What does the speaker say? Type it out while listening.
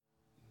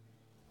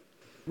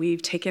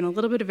We've taken a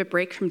little bit of a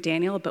break from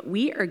Daniel, but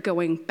we are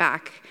going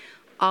back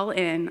all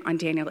in on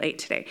Daniel 8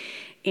 today.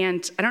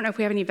 And I don't know if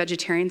we have any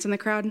vegetarians in the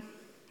crowd,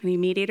 any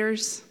meat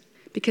eaters,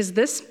 because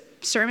this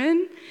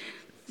sermon,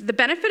 the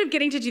benefit of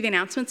getting to do the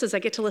announcements is I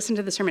get to listen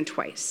to the sermon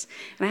twice.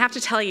 And I have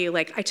to tell you,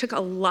 I took a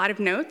lot of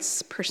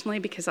notes personally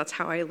because that's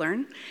how I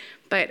learn.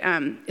 But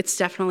it's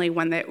definitely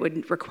one that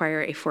would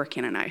require a fork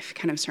and a knife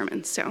kind of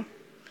sermon. So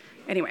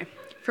anyway,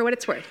 for what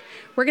it's worth,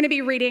 we're going to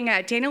be reading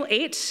Daniel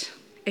 8.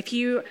 If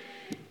you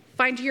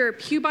find your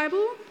Pew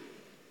Bible,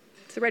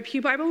 it's the Red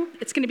Pew Bible,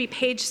 it's going to be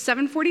page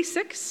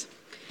 746.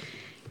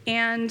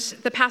 And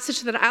the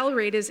passage that I'll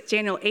read is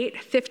Daniel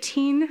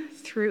 8:15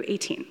 through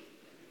 18.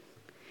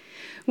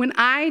 When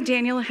I,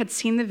 Daniel, had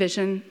seen the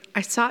vision,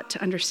 I sought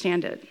to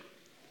understand it.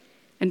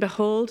 And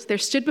behold, there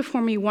stood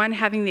before me one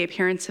having the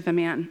appearance of a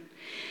man.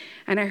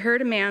 And I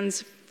heard a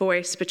man's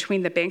voice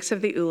between the banks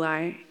of the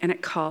Ulai, and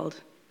it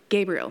called,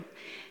 Gabriel,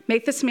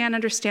 make this man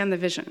understand the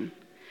vision.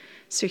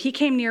 So he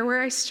came near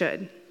where I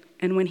stood,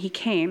 and when he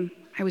came,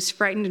 I was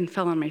frightened and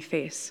fell on my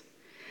face.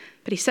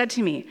 But he said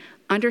to me,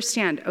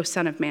 understand, O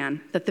son of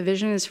man, that the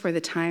vision is for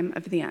the time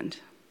of the end.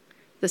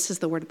 This is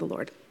the word of the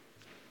Lord.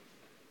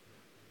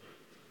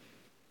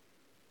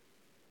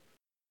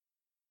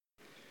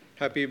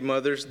 Happy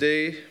Mother's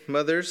Day,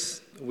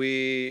 mothers.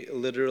 We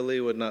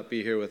literally would not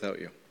be here without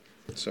you.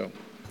 So,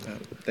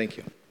 thank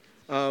you.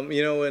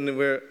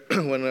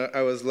 When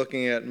I was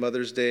looking at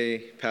Mother's Day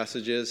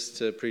passages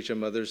to preach a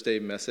Mother's Day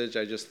message,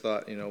 I just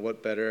thought,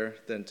 what better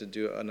than to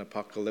do an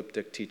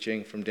apocalyptic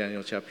teaching from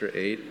Daniel chapter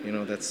 8.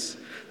 That's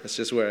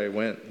just where I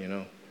went.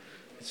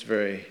 It's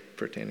very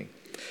pertaining.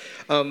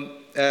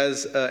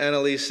 As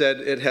Annalise said,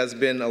 it has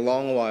been a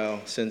long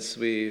while since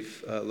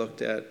we've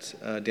looked at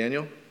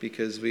Daniel,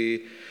 because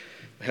we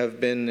have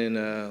been in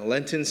a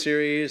Lenten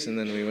series, and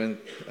then we went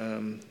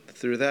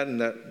through that, and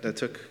that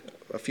took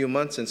a few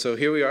months. And so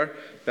here we are,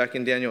 back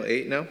in Daniel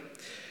 8 now.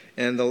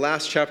 And the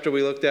last chapter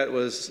we looked at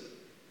was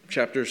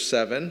chapter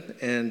 7,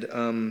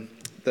 and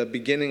the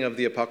beginning of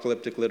the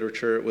apocalyptic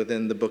literature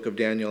within the book of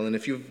Daniel. And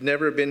if you've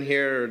never been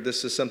here, or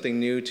this is something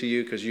new to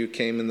you because you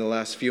came in the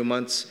last few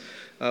months,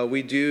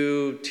 we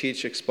do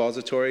teach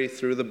expository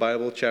through the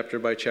Bible, chapter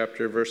by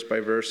chapter, verse by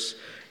verse,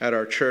 at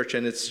our church.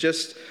 And it's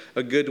just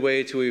a good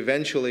way to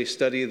eventually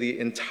study the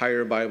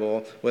entire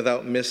Bible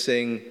without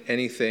missing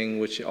anything,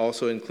 which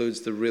also includes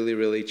the really,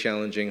 really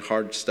challenging,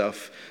 hard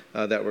stuff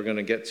that we're going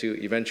to get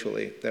to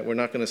eventually, that we're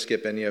not going to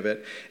skip any of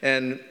it.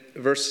 And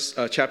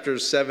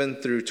chapters 7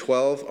 through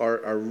 12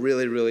 are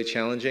really, really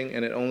challenging,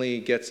 and it only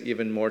gets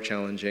even more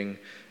challenging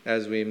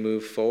as we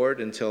move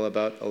forward until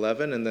about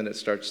 11, and then it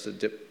starts to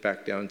dip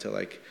back down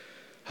to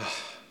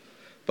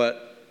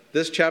But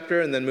this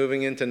chapter, and then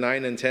moving into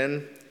 9 and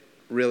 10,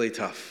 really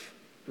tough,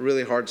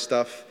 really hard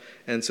stuff.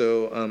 And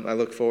so I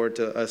look forward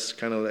to us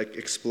kind of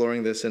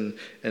exploring this and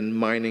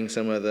mining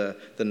some of the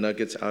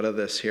nuggets out of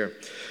this here.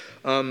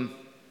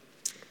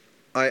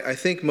 I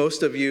think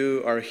most of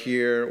you are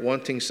here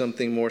wanting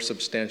something more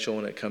substantial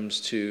when it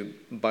comes to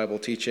Bible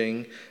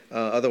teaching.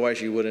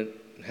 Otherwise, you wouldn't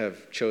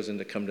have chosen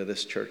to come to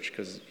this church,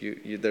 because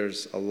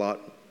there's a lot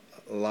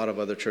of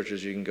other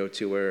churches you can go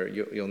to where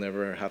you'll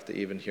never have to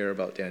even hear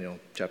about Daniel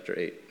chapter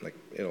 8.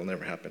 It'll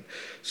never happen.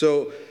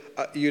 So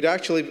you'd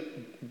actually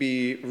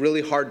be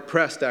really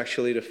hard-pressed,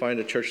 actually, to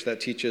find a church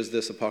that teaches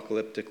this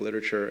apocalyptic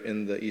literature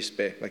in the East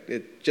Bay.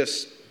 It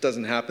just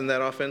doesn't happen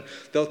that often.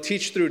 They'll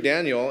teach through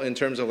Daniel in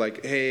terms of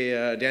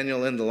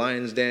Daniel in the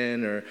lion's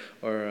den, or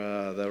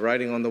the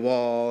writing on the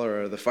wall,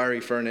 or the fiery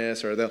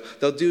furnace, or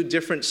they'll do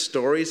different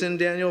stories in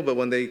Daniel, but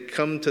when they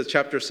come to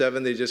chapter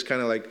 7, they just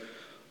kind of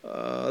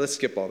let's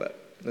skip all that.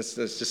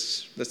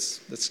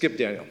 Let's skip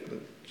Daniel.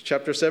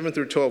 Chapter 7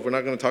 through 12, we're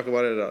not going to talk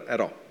about it at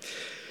all.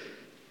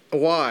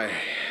 Why?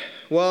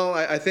 Well,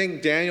 I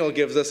think Daniel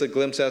gives us a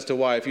glimpse as to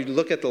why. If you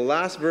look at the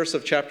last verse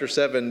of chapter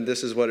 7,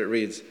 this is what it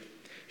reads.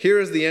 Here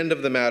is the end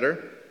of the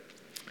matter.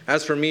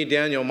 As for me,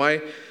 Daniel,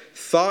 my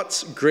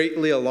thoughts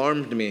greatly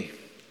alarmed me,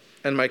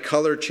 and my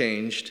color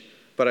changed,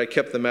 but I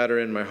kept the matter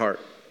in my heart.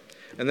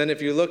 And then if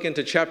you look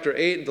into chapter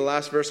 8, the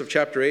last verse of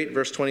chapter 8,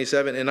 verse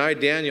 27, and I,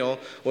 Daniel,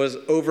 was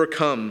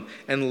overcome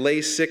and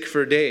lay sick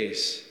for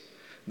days.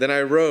 Then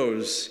I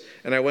rose,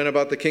 and I went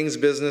about the king's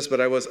business,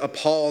 but I was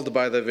appalled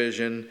by the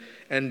vision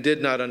and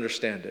did not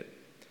understand it.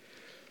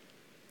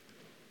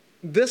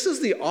 This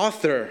is the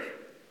author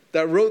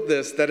that wrote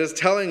this, that is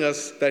telling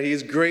us that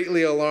he's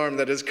greatly alarmed,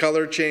 that his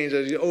color changed,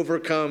 that he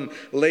overcome,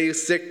 lay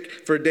sick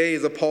for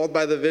days, appalled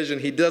by the vision.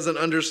 He doesn't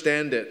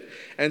understand it.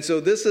 And so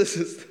this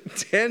is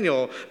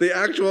Daniel, the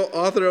actual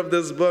author of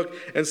this book.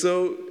 And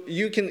so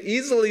you can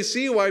easily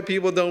see why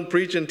people don't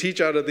preach and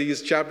teach out of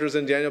these chapters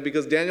in Daniel,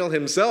 because Daniel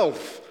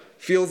himself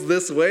feels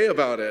this way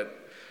about it.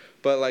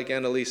 But like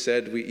Annalise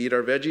said, we eat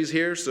our veggies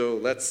here, so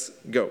let's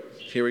go.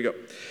 Here we go.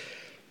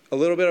 A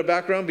little bit of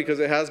background, because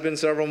it has been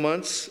several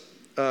months.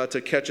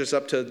 to catch us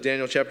up to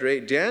Daniel chapter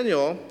 8.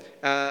 Daniel,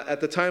 at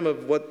the time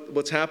of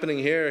what's happening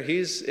here,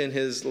 he's in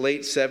his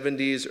late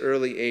 70s,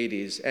 early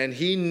 80s. And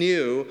he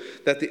knew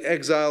that the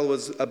exile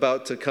was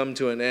about to come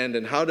to an end.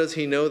 And how does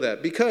he know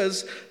that?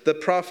 Because the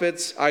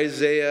prophets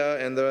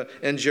Isaiah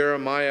and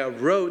Jeremiah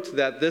wrote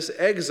that this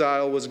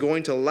exile was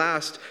going to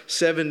last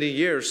 70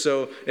 years.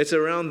 So it's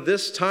around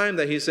this time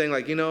that he's saying,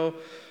 like,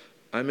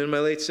 I'm in my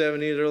late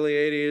 70s, early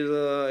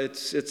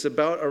 80s. It's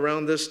about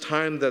around this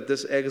time that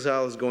this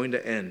exile is going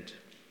to end.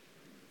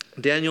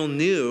 Daniel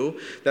knew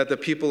that the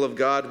people of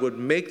God would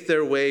make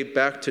their way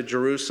back to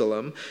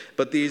Jerusalem,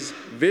 but these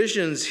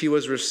visions he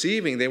was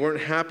receiving, they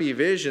weren't happy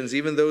visions,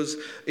 even though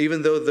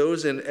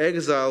those in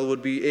exile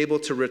would be able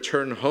to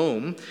return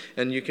home.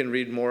 And you can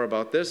read more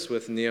about this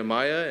with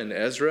Nehemiah and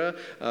Ezra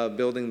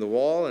building the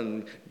wall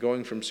and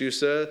going from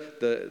Susa,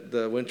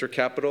 the winter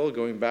capital,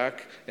 going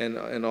back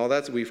and all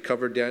that. So we've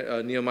covered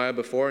Nehemiah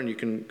before, and you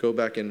can go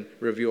back and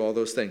review all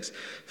those things.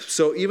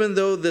 So even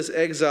though this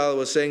exile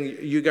was saying,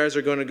 you guys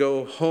are going to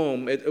go home,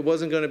 it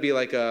wasn't going to be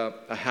like a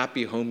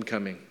happy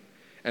homecoming.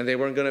 And they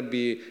weren't going to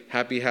be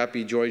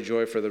happy,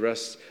 joy for the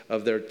rest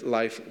of their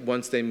life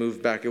once they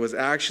moved back. It was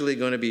actually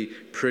going to be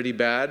pretty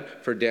bad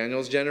for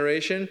Daniel's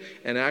generation,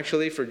 and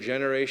actually for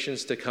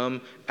generations to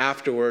come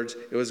afterwards,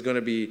 it was going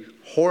to be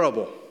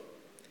horrible.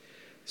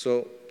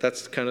 So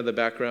that's kind of the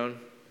background.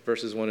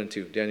 Verses 1 and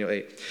 2, Daniel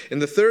 8. In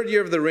the 3rd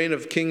year of the reign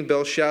of King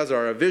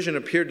Belshazzar, a vision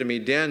appeared to me,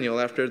 Daniel,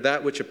 after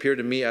that which appeared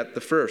to me at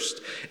the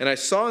first. And I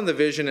saw in the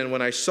vision, and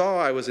when I saw,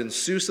 I was in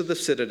Susa the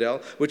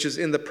citadel, which is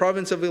in the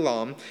province of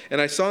Elam.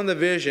 And I saw in the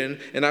vision,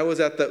 and I was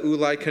at the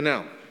Ulai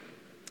Canal.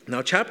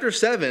 Now, chapter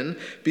 7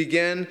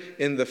 began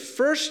in the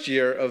 1st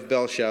year of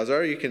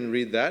Belshazzar. You can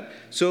read that.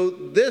 So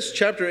this,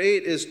 chapter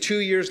 8, is 2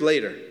 years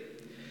later.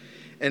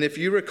 And if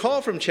you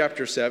recall from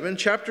chapter 7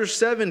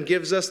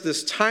 gives us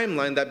this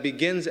timeline that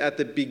begins at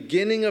the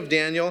beginning of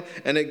Daniel,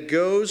 and it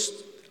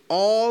goes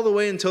all the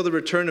way until the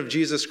return of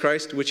Jesus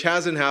Christ, which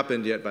hasn't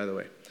happened yet, by the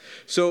way.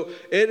 So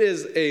it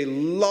is a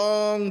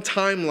long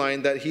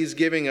timeline that he's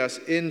giving us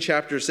in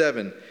chapter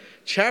 7.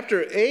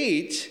 Chapter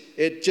 8,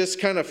 it just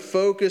kind of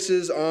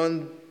focuses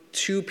on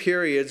 2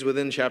 periods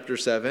within chapter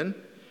 7.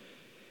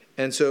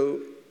 And so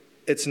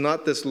it's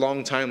not this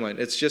long timeline.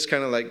 It's just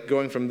kind of like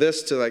going from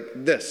this to like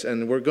this.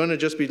 And we're going to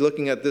just be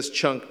looking at this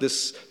chunk,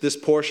 this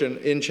portion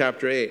in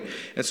chapter 8.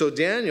 And so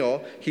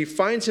Daniel, he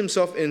finds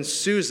himself in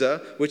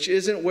Susa, which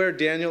isn't where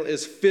Daniel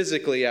is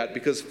physically at,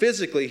 because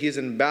physically he's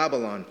in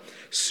Babylon.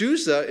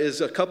 Susa is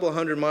a couple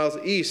hundred miles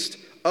east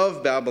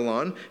of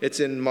Babylon.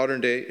 It's in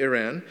modern-day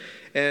Iran.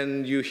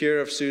 And you hear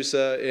of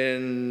Susa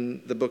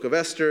in the book of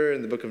Esther,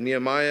 in the book of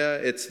Nehemiah.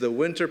 It's the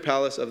winter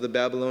palace of the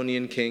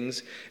Babylonian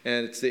kings,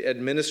 and it's the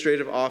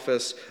administrative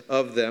office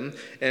of them.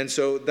 And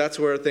so that's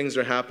where things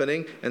are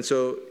happening. And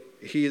so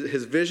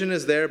his vision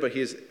is there, but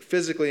he's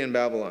physically in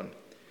Babylon.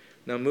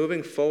 Now,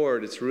 moving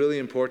forward, it's really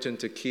important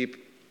to keep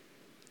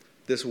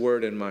this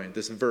word in mind,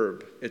 this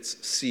verb.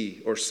 It's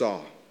see or saw.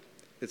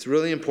 It's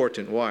really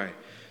important. Why?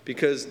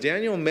 Because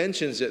Daniel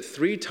mentions it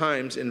 3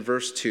 times in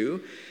verse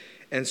 2.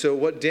 And so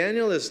what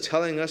Daniel is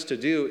telling us to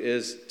do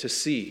is to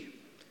see.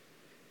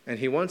 And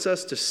he wants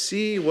us to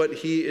see what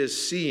he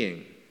is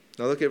seeing.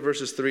 Now look at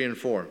verses 3 and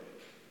 4.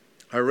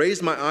 I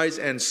raised my eyes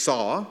and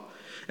saw,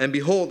 and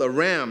behold, a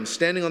ram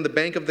standing on the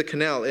bank of the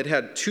canal. It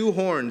had 2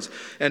 horns,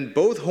 and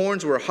both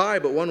horns were high,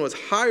 but one was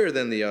higher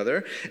than the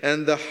other,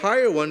 and the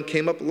higher one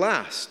came up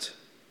last.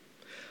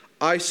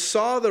 I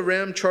saw the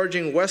ram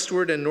charging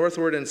westward and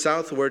northward and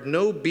southward.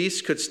 No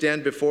beast could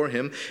stand before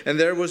him, and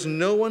there was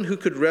no one who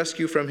could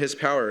rescue from his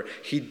power.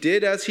 He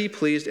did as he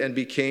pleased and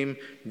became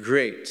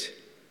great.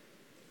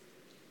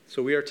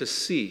 So we are to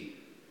see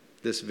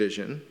this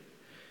vision.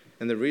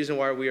 And the reason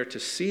why we are to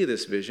see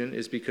this vision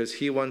is because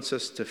he wants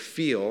us to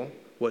feel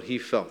what he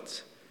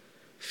felt.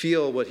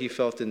 Feel what he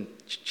felt in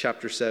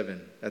chapter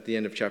 7, at the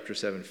end of chapter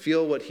 7.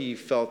 Feel what he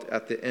felt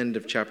at the end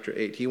of chapter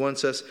 8. He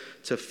wants us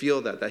to feel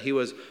that he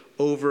was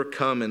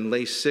overcome and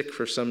lay sick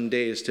for some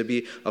days, to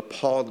be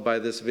appalled by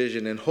this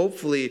vision. And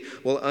hopefully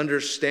we'll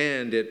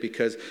understand it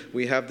because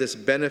we have this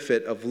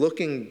benefit of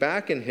looking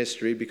back in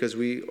history because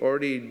we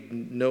already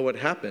know what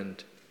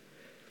happened.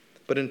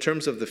 But in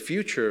terms of the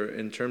future,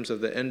 in terms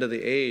of the end of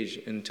the age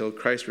until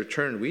Christ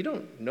returned, we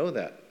don't know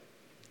that.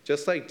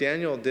 Just like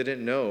Daniel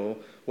didn't know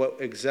what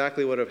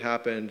exactly would have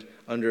happened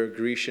under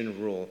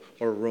Grecian rule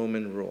or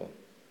Roman rule.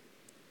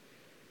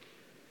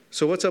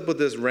 So what's up with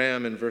this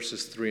ram in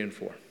verses 3 and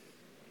 4?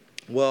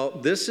 Well,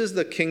 this is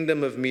the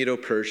kingdom of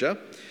Medo-Persia.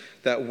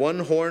 That one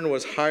horn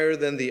was higher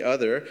than the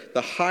other,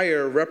 the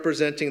higher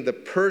representing the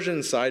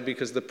Persian side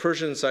because the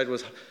Persian side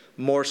was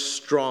more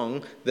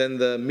strong than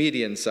the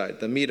Median side,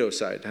 the Medo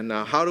side. And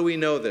now how do we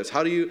know this?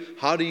 How do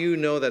you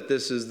know that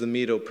this is the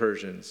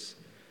Medo-Persians?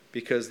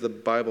 Because the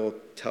Bible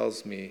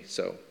tells me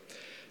so.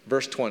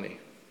 Verse 20.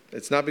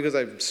 It's not because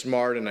I'm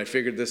smart and I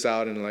figured this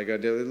out and like I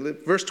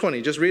did. Verse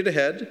 20, just read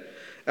ahead.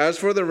 As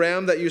for the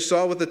ram that you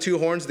saw with the 2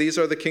 horns, these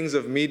are the kings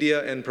of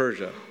Media and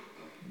Persia.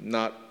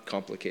 Not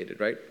complicated,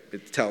 right?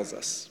 It tells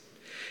us.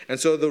 And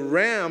so the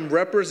ram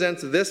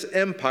represents this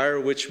empire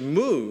which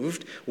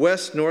moved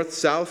west, north,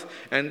 south,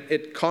 and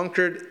it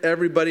conquered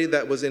everybody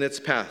that was in its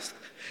path.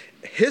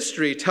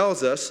 History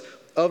tells us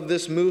of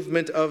this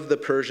movement of the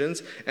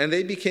Persians, and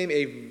they became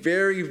a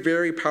very,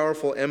 very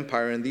powerful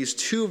empire. And these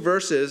two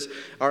verses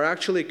are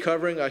actually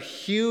covering a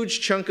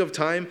huge chunk of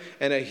time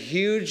and a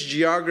huge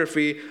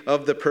geography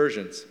of the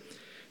Persians.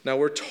 Now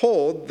we're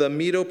told the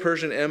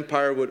Medo-Persian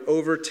Empire would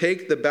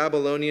overtake the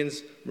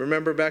Babylonians.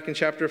 Remember back in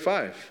chapter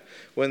 5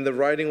 when the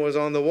writing was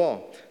on the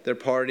wall. They're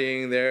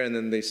partying there, and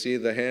then they see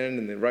the hand,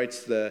 and it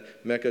writes the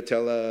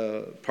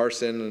Mekotela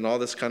Parsin and all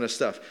this kind of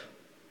stuff.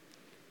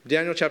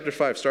 Daniel chapter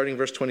 5, starting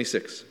verse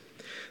 26.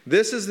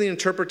 This is the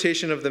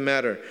interpretation of the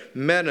matter.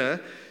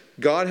 Mena,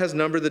 God has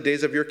numbered the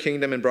days of your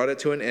kingdom and brought it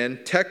to an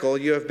end. Tekel,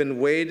 you have been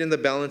weighed in the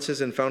balances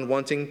and found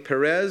wanting.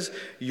 Perez,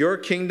 your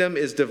kingdom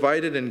is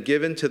divided and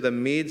given to the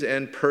Medes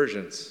and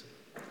Persians.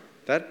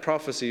 That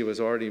prophecy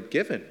was already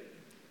given.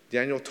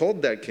 Daniel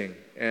told that king,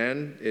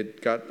 and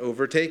it got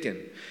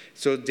overtaken.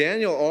 So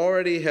Daniel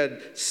already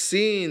had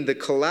seen the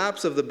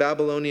collapse of the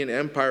Babylonian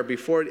Empire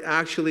before it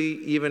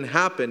actually even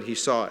happened. He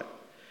saw it.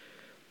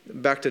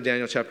 Back to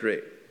Daniel chapter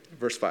 8,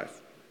 verse 5.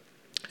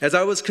 As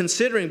I was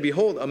considering,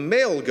 behold, a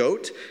male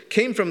goat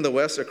came from the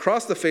west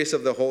across the face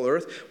of the whole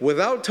earth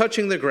without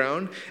touching the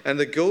ground, and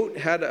the goat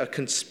had a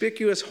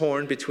conspicuous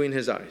horn between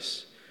his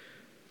eyes.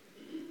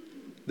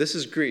 This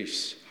is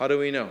Greece. How do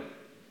we know?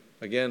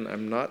 Again,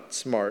 I'm not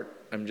smart.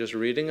 I'm just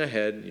reading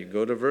ahead. You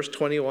go to verse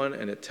 21,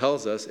 and it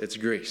tells us it's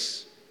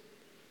Greece.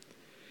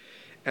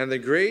 And the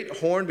great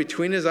horn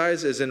between his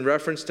eyes is in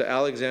reference to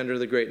Alexander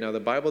the Great. Now, the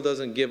Bible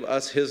doesn't give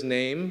us his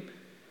name,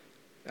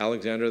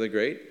 Alexander the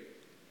Great,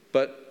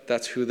 but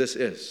that's who this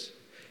is.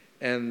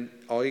 And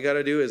all you got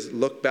to do is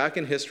look back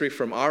in history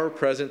from our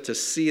present to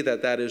see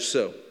that that is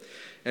so.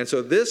 And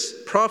so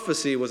this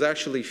prophecy was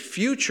actually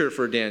future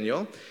for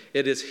Daniel.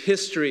 It is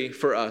history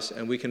for us,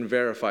 and we can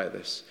verify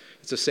this.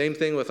 It's the same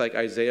thing with like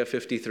Isaiah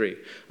 53.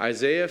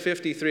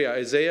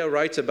 Isaiah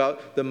writes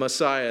about the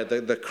Messiah,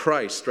 the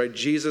Christ, right?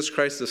 Jesus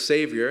Christ, the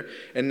Savior.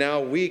 And now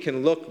we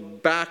can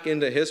look back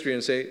into history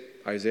and say,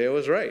 Isaiah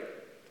was right.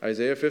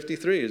 Isaiah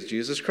 53 is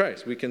Jesus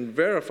Christ. We can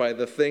verify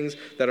the things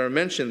that are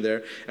mentioned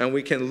there, and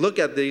we can look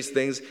at these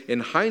things in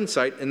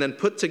hindsight and then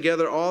put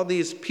together all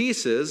these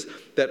pieces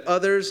that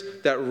others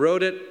that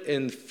wrote it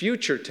in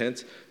future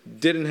tense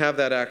didn't have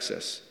that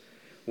access.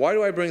 Why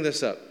do I bring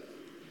this up?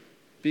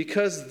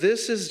 Because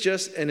this is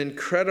just an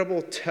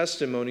incredible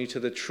testimony to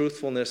the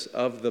truthfulness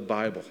of the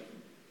Bible.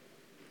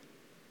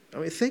 I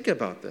mean, think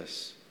about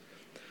this.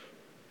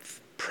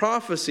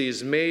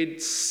 Prophecies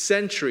made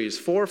centuries,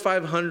 400 or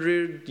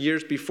 500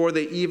 years before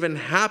they even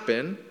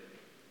happened.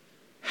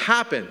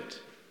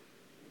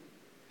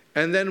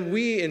 And then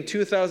we in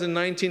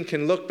 2019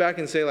 can look back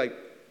and say, like,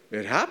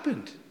 it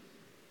happened.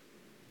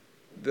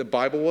 The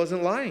Bible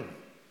wasn't lying.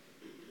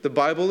 The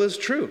Bible is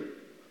true.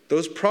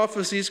 Those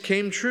prophecies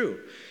came true.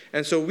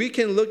 And so we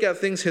can look at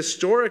things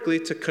historically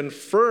to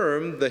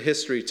confirm the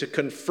history, to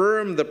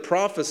confirm the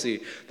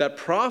prophecy. That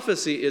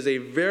prophecy is a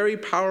very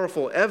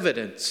powerful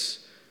evidence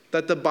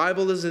that the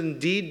Bible is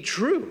indeed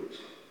true.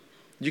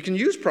 You can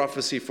use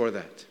prophecy for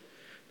that.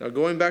 Now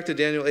going back to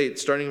Daniel 8,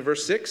 starting in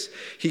verse 6,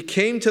 he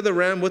came to the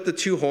ram with the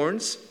two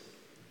horns,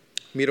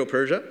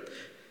 Medo-Persia.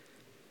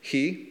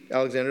 He,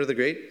 Alexander the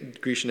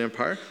Great, Grecian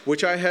Empire,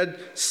 which I had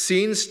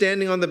seen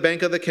standing on the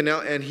bank of the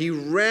canal, and he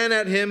ran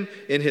at him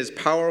in his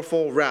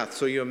powerful wrath.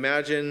 So you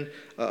imagine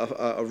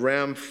a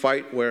ram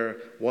fight where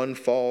one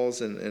falls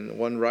and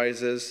one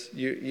rises.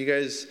 You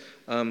guys,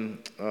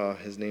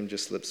 his name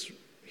just slips.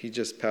 He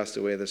just passed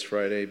away this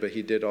Friday, but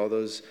he did all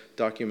those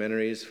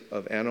documentaries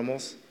of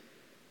animals.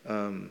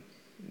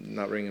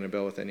 Not ringing a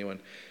bell with anyone.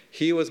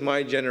 He was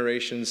my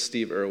generation's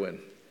Steve Irwin,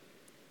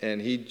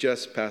 and he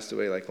just passed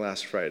away like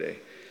last Friday.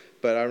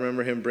 But I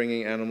remember him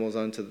bringing animals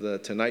onto the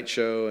Tonight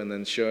Show and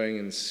then showing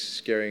and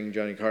scaring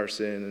Johnny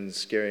Carson and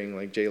scaring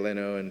like Jay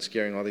Leno and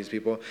scaring all these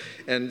people.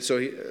 And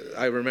so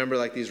I remember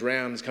like these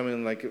rams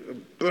coming like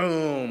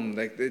boom,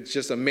 like it's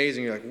just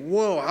amazing. You're like,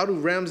 whoa, how do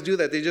rams do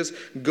that? They just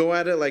go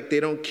at it like they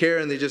don't care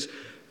and they just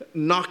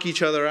knock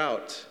each other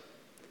out.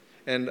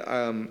 And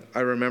I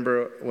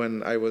remember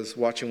when I was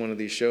watching one of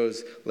these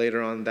shows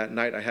later on that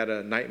night, I had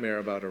a nightmare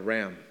about a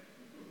ram.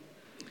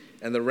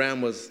 And the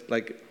ram was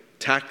like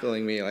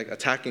tackling me, like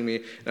attacking me,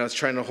 and I was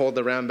trying to hold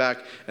the ram back,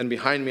 and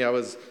behind me I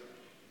was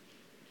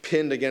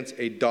pinned against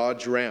a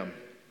Dodge Ram.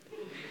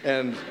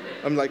 And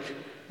I'm like,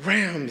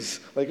 rams,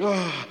 like,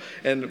 oh,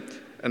 and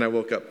I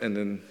woke up, and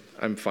then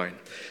I'm fine.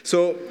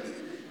 So,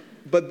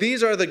 but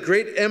these are the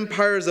great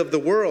empires of the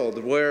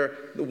world where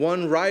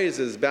one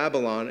rises,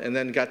 Babylon, and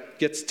then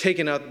gets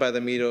taken out by the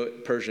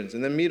Medo-Persians.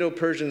 And then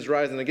Medo-Persians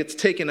rise, and it gets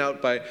taken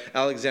out by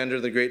Alexander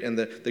the Great and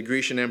the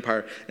Grecian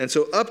Empire. And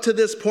so up to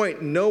this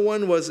point, no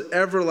one was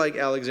ever like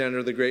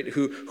Alexander the Great,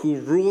 who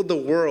ruled the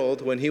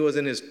world when he was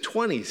in his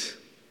 20s.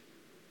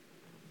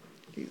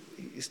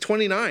 He's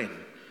 29.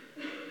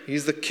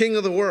 He's the king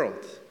of the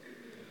world.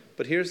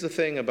 But here's the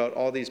thing about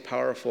all these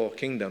powerful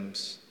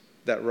kingdoms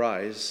that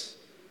rise,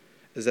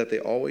 is that they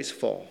always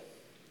fall.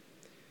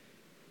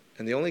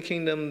 And the only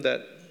kingdom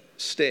that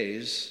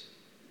stays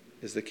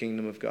is the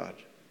kingdom of God.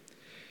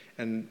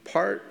 And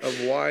part of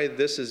why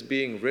this is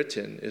being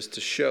written is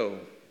to show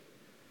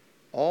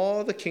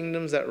all the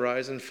kingdoms that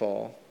rise and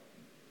fall,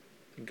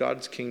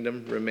 God's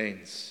kingdom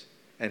remains.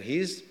 And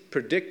he's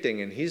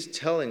predicting and he's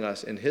telling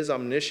us in his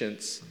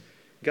omniscience,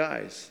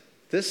 guys,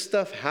 this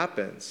stuff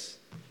happens.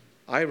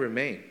 I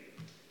remain.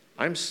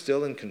 I'm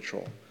still in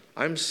control.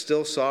 I'm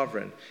still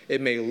sovereign.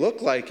 It may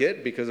look like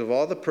it because of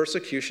all the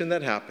persecution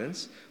that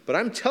happens, but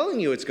I'm telling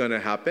you it's going to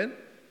happen.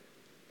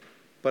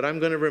 But I'm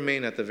going to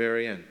remain at the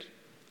very end.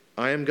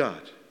 I am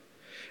God.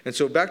 And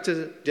so back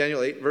to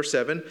Daniel 8, verse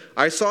 7.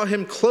 I saw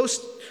him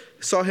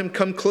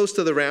come close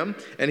to the ram,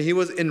 and he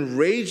was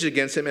enraged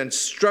against him and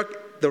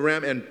struck the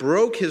ram and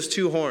broke his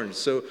two horns.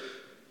 So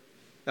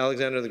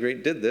Alexander the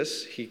Great did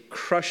this. He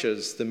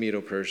crushes the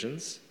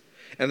Medo-Persians.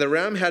 And the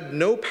ram had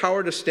no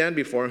power to stand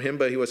before him,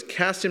 but he was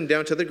cast him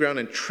down to the ground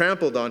and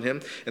trampled on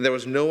him, and there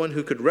was no one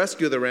who could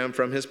rescue the ram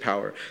from his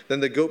power.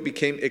 Then the goat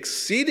became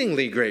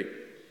exceedingly great.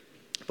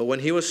 But when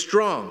he was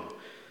strong,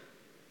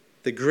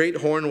 the great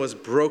horn was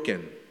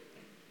broken.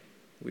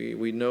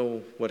 We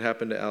know what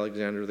happened to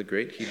Alexander the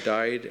Great. He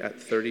died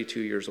at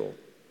 32 years old.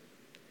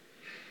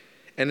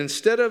 And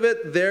instead of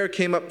it, there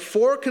came up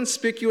 4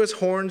 conspicuous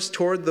horns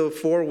toward the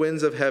 4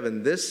 winds of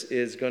heaven. This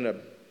is going to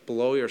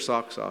blow your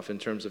socks off in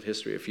terms of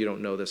history if you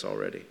don't know this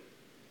already.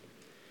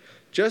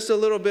 Just a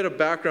little bit of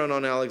background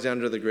on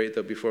Alexander the Great,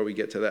 though, before we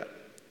get to that.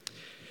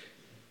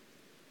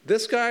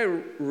 This guy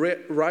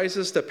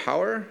rises to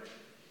power,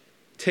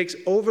 takes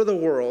over the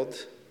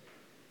world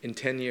in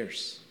 10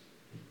 years.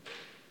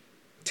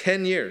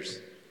 10 years.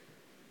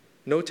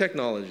 No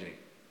technology,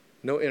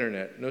 no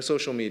internet, no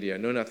social media,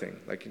 no nothing.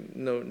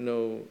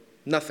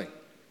 Nothing.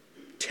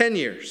 10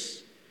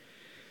 years.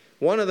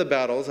 One of the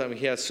battles,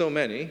 he has so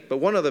many, but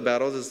one of the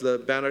battles is the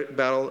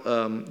battle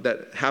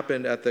that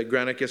happened at the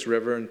Granicus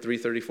River in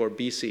 334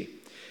 BC.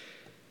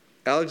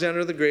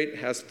 Alexander the Great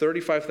has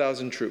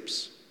 35,000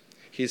 troops.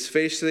 He's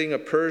facing a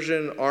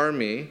Persian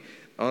army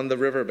on the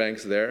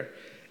riverbanks there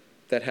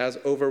that has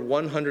over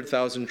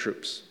 100,000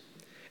 troops.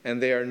 And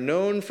they are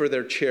known for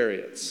their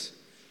chariots.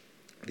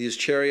 These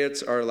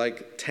chariots are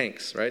like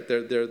tanks, right?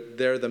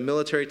 They're the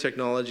military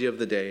technology of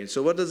the day.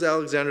 So what does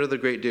Alexander the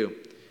Great do?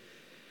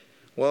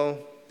 Well,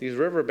 these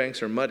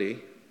riverbanks are muddy,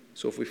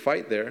 so if we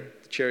fight there,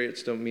 the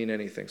chariots don't mean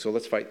anything. So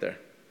let's fight there.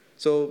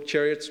 So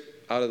chariots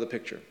out of the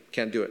picture.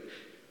 Can't do it.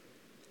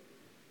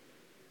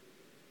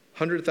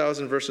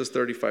 100,000 versus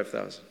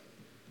 35,000.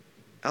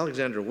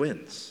 Alexander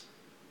wins.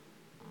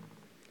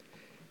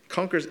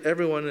 Conquers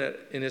everyone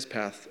in his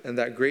path, and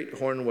that great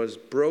horn was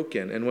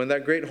broken. And when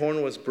that great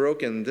horn was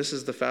broken, this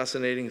is the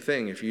fascinating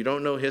thing. If you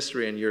don't know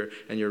history and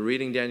you're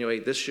reading Daniel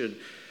 8, this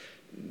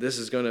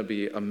is going to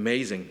be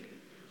amazing.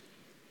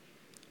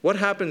 What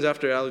happens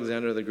after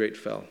Alexander the Great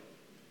fell?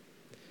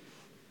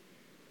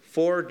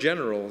 4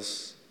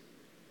 generals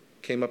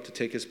came up to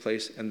take his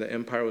place, and the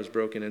empire was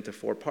broken into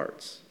 4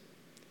 parts.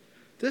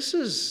 This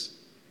is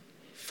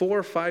 4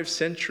 or 5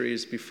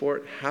 centuries before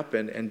it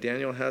happened, and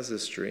Daniel has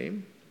this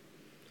dream.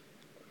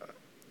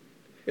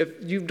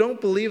 If you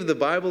don't believe the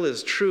Bible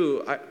is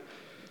true,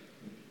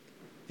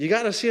 you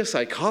got to see a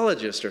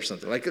psychologist or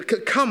something.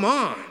 Come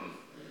on.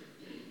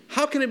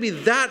 How can it be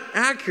that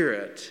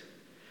accurate?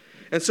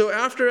 And so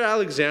after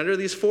Alexander,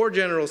 these 4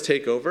 generals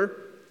take over.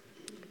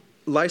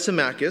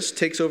 Lysimachus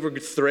takes over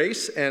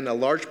Thrace and a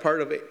large part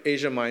of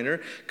Asia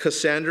Minor.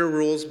 Cassander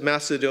rules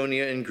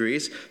Macedonia and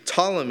Greece.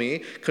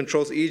 Ptolemy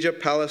controls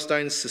Egypt,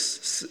 Palestine,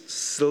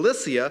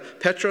 Cilicia,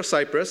 Petra,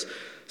 Cyprus.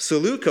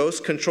 Seleucus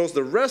controls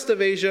the rest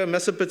of Asia,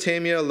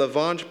 Mesopotamia,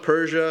 Levant,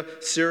 Persia,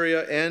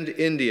 Syria, and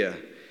India.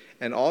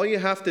 And all you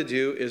have to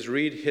do is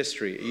read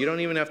history. You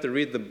don't even have to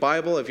read the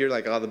Bible if you're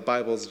like, the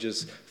Bible's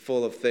just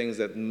full of things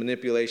that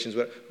manipulations.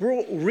 But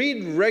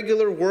read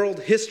regular world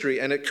history,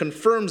 and it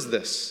confirms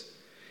this.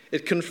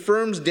 It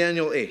confirms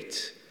Daniel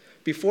 8.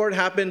 Before it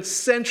happened,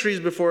 centuries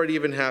before it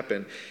even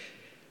happened.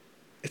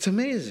 It's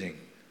amazing.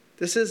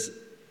 This is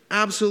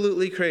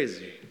absolutely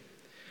crazy.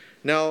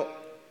 Now,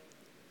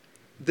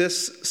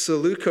 this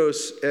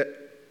Seleucus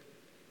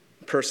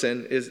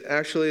person is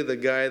actually the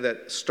guy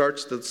that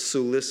starts the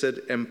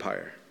Seleucid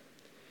Empire.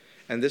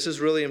 And this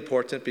is really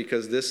important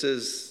because this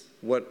is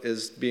what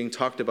is being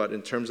talked about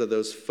in terms of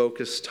those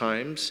focus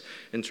times,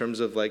 in terms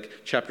of like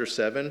chapter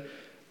 7,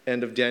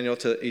 end of Daniel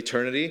to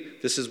eternity.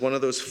 This is one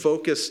of those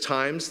focus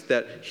times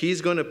that he's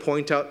going to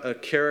point out a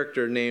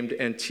character named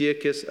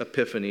Antiochus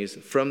Epiphanes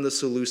from the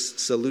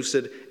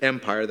Seleucid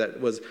Empire that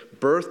was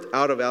birthed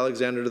out of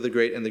Alexander the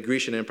Great and the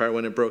Grecian Empire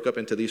when it broke up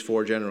into these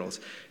 4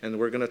 generals. And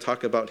we're going to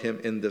talk about him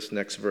in this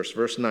next verse.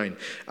 Verse 9.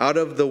 Out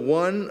of the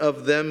one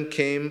of them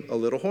came a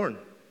little horn,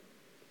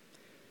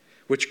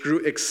 which grew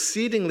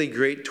exceedingly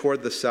great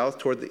toward the south,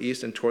 toward the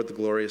east, and toward the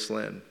glorious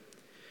land.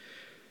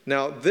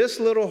 Now, this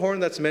little horn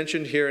that's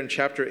mentioned here in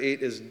chapter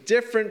 8 is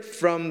different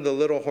from the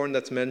little horn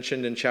that's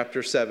mentioned in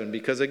chapter 7.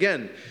 Because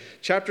again,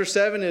 chapter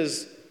 7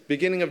 is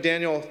beginning of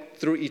Daniel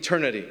through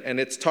eternity,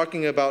 and it's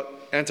talking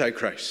about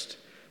Antichrist.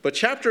 But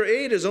chapter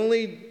 8 is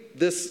only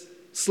this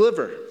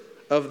sliver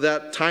of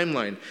that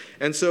timeline.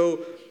 And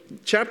so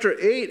chapter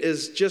 8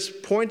 is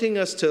just pointing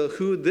us to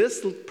who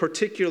this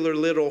particular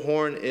little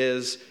horn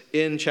is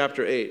in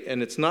chapter 8.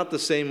 And it's not the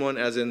same one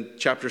as in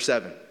chapter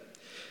 7.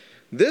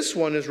 This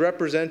one is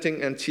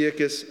representing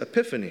Antiochus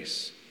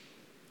Epiphanes,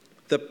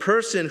 the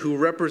person who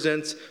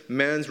represents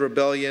man's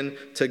rebellion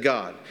to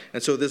God.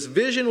 And so this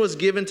vision was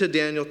given to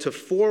Daniel to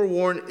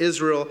forewarn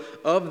Israel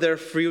of their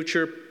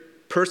future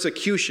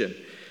persecution,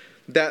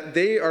 that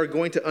they are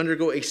going to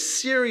undergo a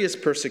serious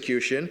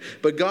persecution,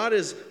 but God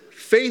is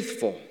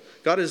faithful.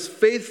 God is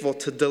faithful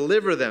to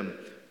deliver them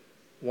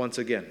once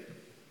again,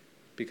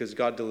 because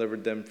God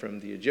delivered them from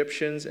the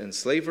Egyptians and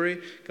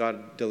slavery.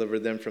 God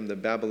delivered them from the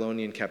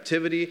Babylonian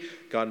captivity.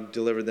 God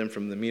delivered them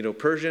from the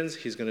Medo-Persians.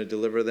 He's going to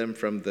deliver them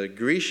from the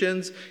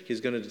Grecians.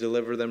 He's going to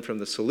deliver them from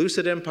the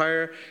Seleucid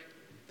Empire,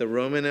 the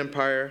Roman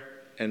Empire,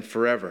 and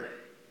forever.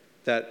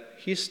 That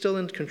he's still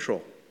in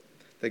control.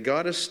 That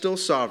God is still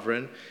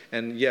sovereign.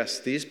 And yes,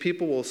 these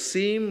people will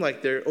seem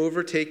like they're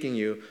overtaking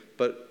you,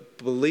 but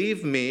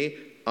believe me,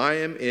 I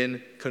am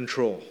in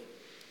control.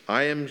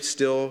 I am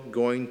still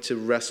going to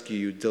rescue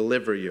you,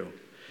 deliver you.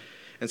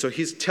 And so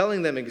he's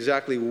telling them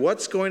exactly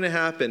what's going to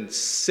happen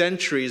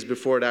centuries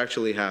before it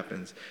actually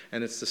happens.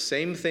 And it's the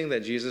same thing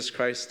that Jesus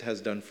Christ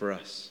has done for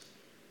us.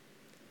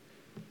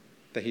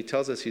 That he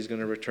tells us he's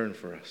going to return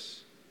for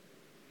us.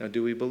 Now,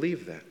 do we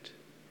believe that?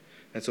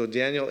 And so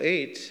Daniel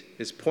 8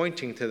 is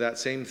pointing to that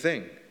same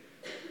thing.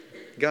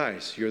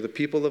 Guys, you're the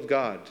people of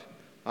God.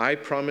 I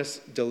promise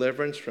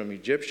deliverance from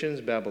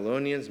Egyptians,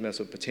 Babylonians,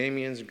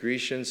 Mesopotamians,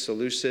 Grecians,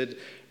 Seleucid,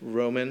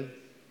 Roman.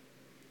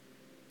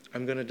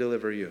 I'm going to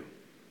deliver you.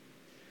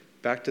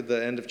 Back to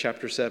the end of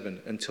chapter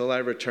 7. Until I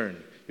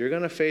return, you're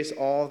going to face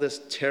all this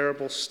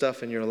terrible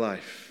stuff in your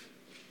life.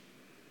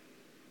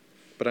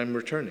 But I'm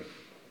returning.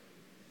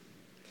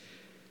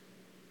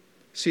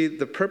 See,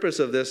 the purpose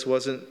of this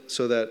wasn't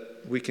so that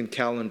we can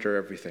calendar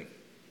everything.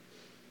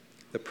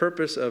 The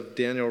purpose of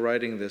Daniel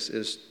writing this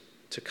is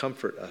to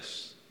comfort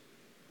us.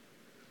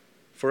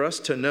 For us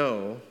to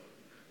know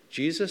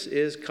Jesus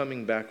is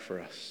coming back for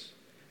us.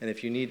 And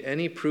if you need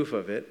any proof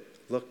of it,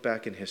 look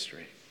back in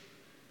history.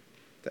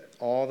 That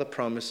all the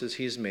promises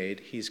he's made,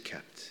 he's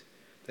kept.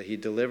 That he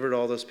delivered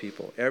all those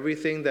people.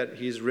 Everything that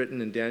he's written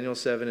in Daniel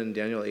 7 and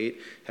Daniel 8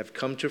 have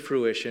come to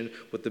fruition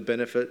with the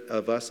benefit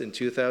of us in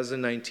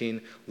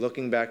 2019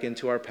 looking back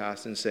into our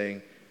past and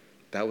saying,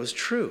 that was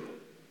true.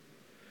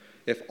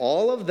 If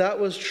all of that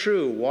was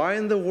true, why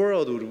in the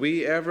world would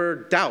we ever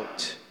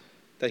doubt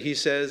that he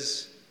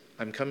says,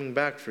 I'm coming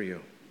back for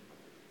you?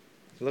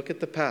 Look at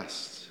the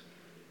past.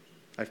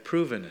 I've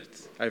proven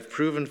it. I've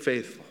proven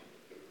faithful.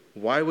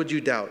 Why would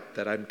you doubt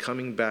that I'm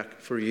coming back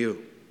for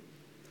you?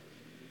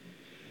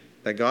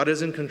 That God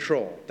is in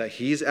control, that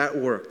he's at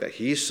work, that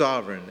he's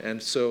sovereign.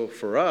 And so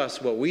for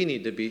us, what we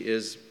need to be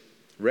is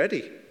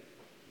ready.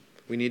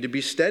 We need to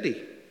be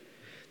steady.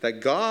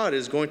 That God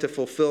is going to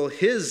fulfill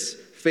his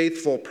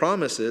faithful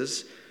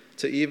promises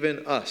to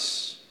even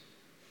us,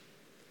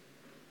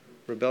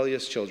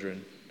 rebellious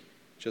children,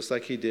 just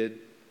like he did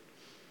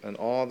on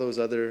all those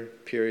other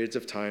periods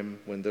of time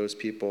when those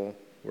people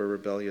were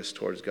rebellious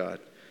towards God.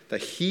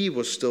 That he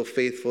was still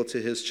faithful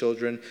to his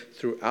children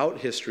throughout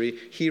history.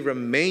 He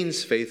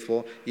remains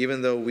faithful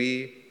even though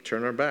we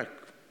turn our back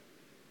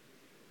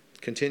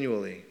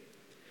continually.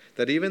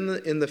 That even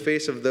in the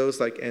face of those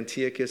like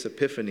Antiochus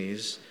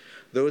Epiphanes,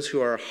 those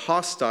who are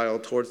hostile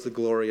towards the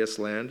glorious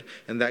land,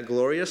 and that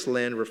glorious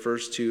land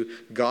refers to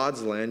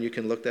God's land. You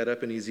can look that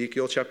up in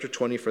Ezekiel chapter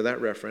 20 for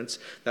that reference.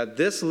 That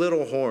this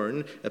little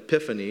horn,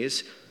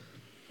 Epiphanes,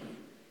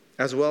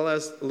 as well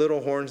as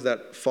little horns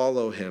that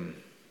follow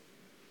him,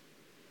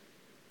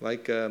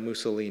 like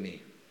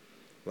Mussolini,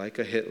 like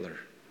a Hitler,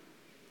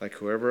 like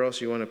whoever else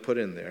you want to put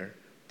in there,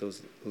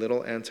 those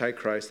little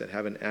antichrists that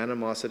have an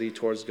animosity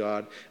towards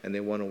God and they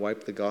want to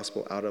wipe the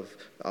gospel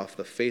off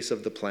the face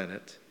of the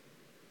planet,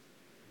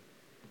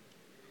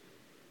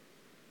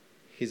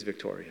 he's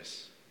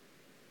victorious.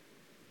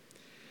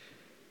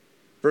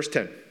 Verse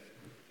 10,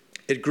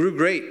 it grew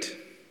great,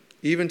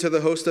 even to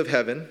the host of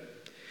heaven,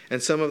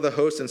 and some of the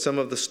host and some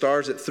of the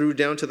stars it threw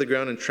down to the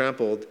ground and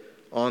trampled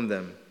on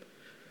them.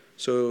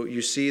 So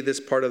you see this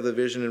part of the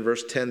vision in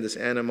verse 10, this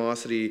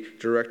animosity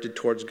directed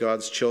towards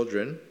God's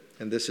children.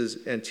 And this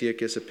is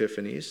Antiochus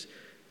Epiphanes,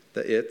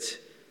 the it.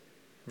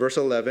 Verse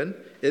 11,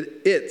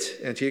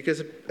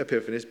 Antiochus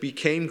Epiphanes,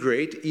 became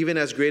great, even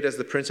as great as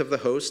the prince of the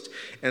host,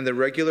 and the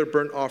regular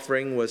burnt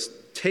offering was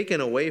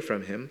taken away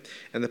from him,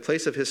 and the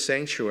place of his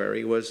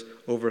sanctuary was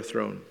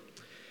overthrown.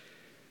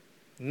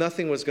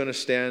 Nothing was going to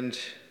stand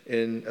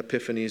in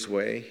Epiphanes'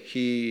 way.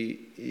 He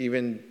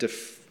even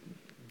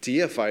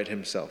deified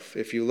himself.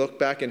 If you look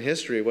back in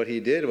history, what he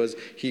did was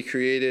he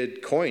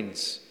created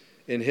coins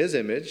in his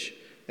image,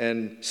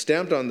 and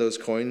stamped on those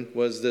coins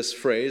was this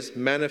phrase,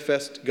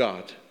 manifest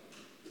God.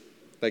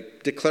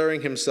 Like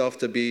declaring himself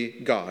to be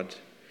God.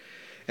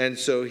 And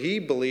so he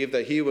believed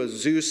that he was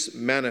Zeus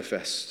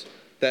manifest.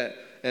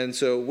 And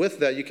so with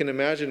that, you can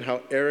imagine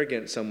how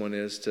arrogant someone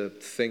is to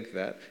think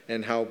that,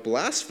 and how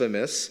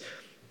blasphemous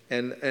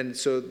And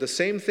so the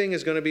same thing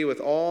is going to be with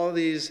all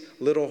these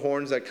little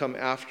horns that come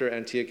after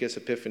Antiochus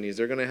Epiphanes.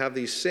 They're going to have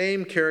these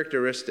same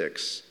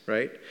characteristics,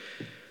 right?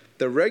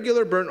 The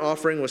regular burnt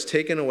offering was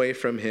taken away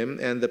from him,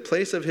 and the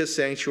place of his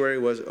sanctuary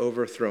was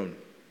overthrown.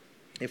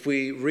 If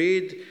we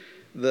read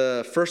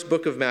the first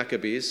book of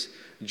Maccabees,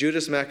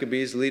 Judas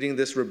Maccabees leading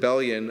this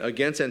rebellion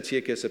against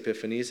Antiochus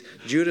Epiphanes,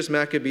 Judas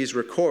Maccabees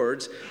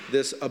records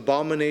this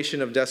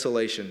abomination of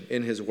desolation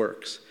in his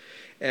works.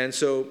 And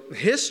so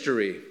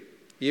history,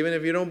 even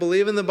if you don't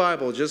believe in the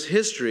Bible, just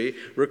history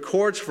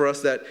records for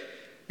us that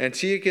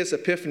Antiochus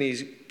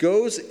Epiphanes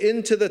goes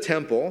into the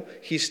temple.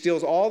 He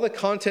steals all the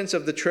contents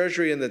of the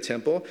treasury in the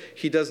temple.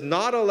 He does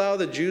not allow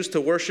the Jews to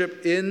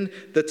worship in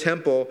the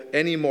temple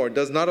anymore,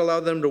 does not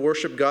allow them to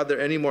worship God there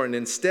anymore. And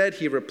instead,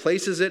 he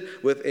replaces it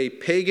with a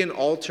pagan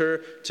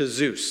altar to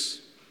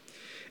Zeus.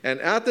 And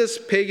at this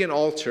pagan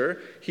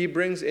altar, he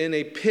brings in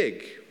a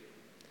pig.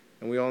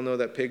 And we all know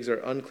that pigs are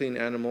unclean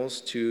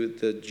animals to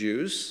the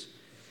Jews.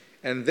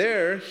 And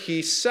there,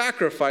 he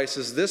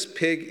sacrifices this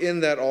pig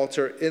in that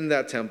altar, in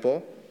that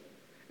temple,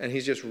 and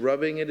he's just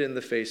rubbing it in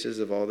the faces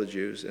of all the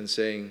Jews and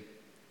saying,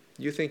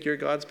 you think your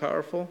God's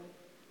powerful?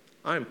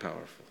 I'm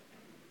powerful.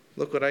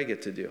 Look what I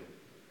get to do.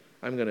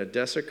 I'm going to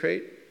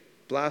desecrate,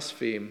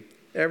 blaspheme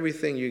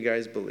everything you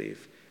guys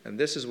believe. And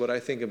this is what I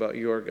think about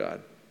your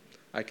God.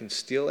 I can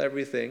steal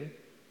everything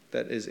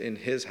that is in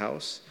his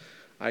house.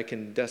 I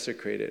can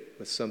desecrate it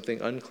with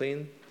something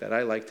unclean that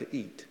I like to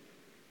eat.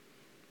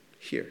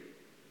 Here.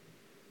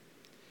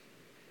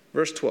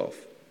 Verse 12,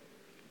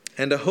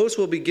 and a host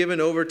will be given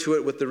over to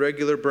it with the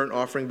regular burnt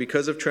offering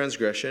because of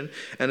transgression,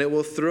 and it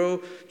will throw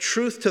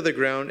truth to the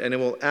ground, and it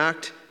will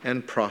act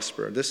and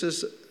prosper. This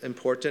is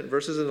important.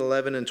 Verses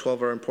 11 and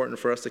 12 are important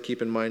for us to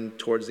keep in mind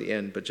towards the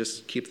end, but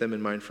just keep them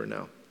in mind for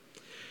now.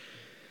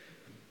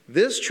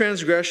 This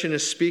transgression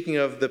is speaking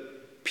of the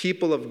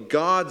people of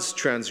God's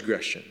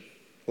transgression,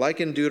 like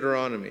in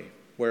Deuteronomy,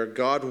 where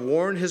God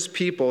warned his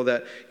people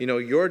that,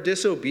 your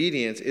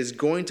disobedience is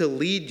going to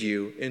lead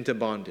you into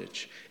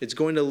bondage. It's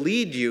going to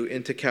lead you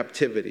into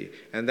captivity.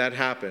 And that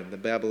happened, the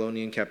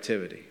Babylonian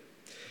captivity.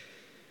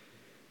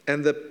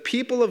 And the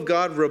people of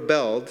God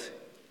rebelled,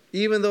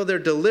 even though they're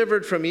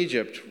delivered from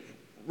Egypt.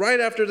 Right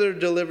after they're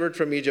delivered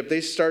from Egypt,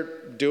 they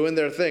start doing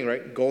their thing,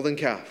 right? Golden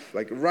calf,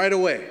 like right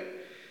away.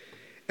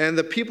 And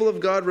the people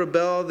of God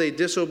rebel, they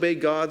disobey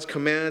God's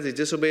commands, they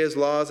disobey his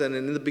laws, and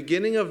in the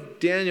beginning of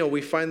Daniel, we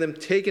find them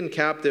taken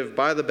captive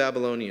by the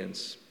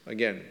Babylonians.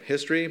 Again,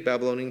 history,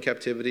 Babylonian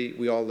captivity,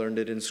 we all learned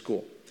it in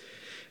school.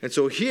 And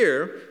so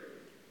here,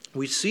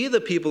 we see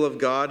the people of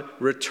God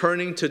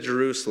returning to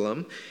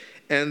Jerusalem,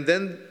 and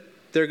then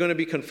they're going to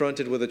be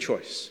confronted with a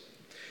choice.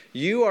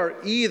 You are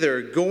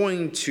either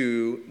going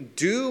to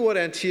do what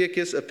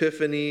Antiochus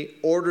Epiphanes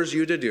orders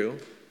you to do,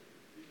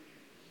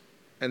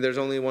 and there's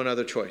only one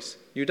other choice.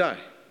 You die.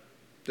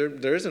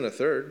 There isn't a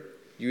third.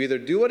 You either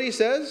do what he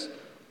says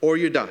or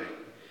you die.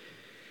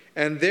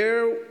 And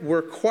there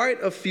were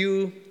quite a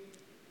few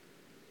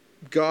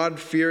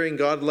God-fearing,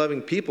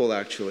 God-loving people,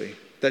 actually,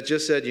 that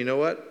just said, you know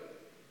what?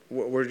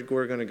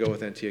 We're going to go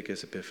with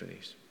Antiochus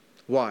Epiphanes.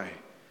 Why?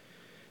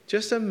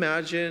 Just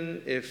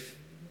imagine if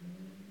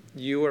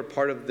you are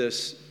part of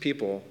this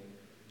people,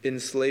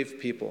 enslaved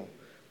people,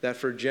 that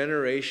for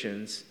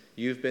generations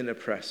you've been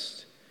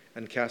oppressed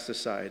and cast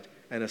aside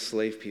and a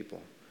slave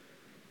people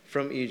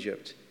from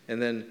Egypt.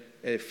 And then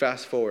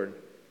fast forward,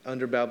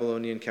 under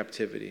Babylonian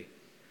captivity,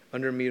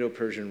 under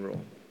Medo-Persian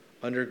rule,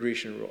 under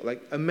Grecian rule.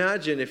 Like,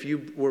 imagine if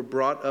you were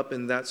brought up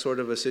in that sort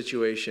of a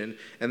situation,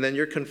 and then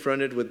you're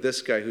confronted with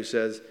this guy who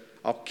says,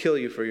 I'll kill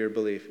you for your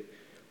belief.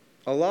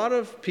 A lot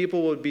of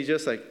people would be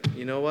just like,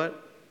 you know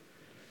what?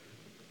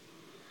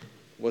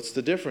 What's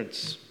the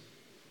difference?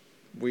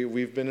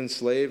 We've been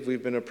enslaved,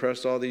 we've been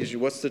oppressed all these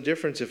years. What's the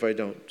difference if I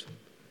don't?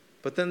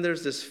 But then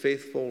there's this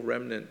faithful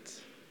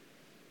remnant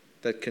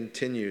that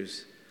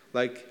continues,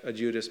 like a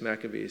Judas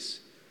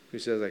Maccabees, who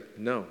says, like,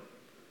 no,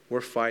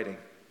 we're fighting.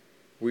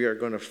 We are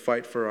going to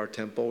fight for our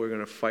temple. We're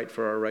going to fight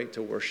for our right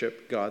to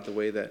worship God the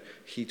way that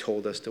he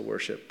told us to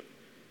worship.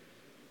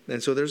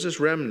 And so there's this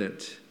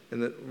remnant.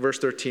 In verse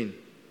 13,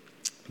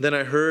 then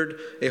I heard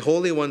a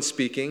holy one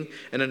speaking,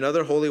 and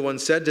another holy one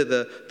said to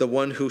the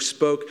one who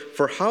spoke,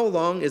 for how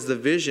long is the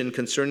vision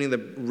concerning the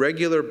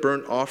regular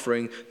burnt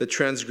offering, the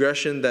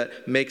transgression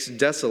that makes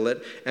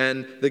desolate,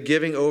 and the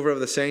giving over of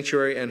the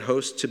sanctuary and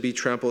host to be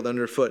trampled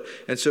underfoot?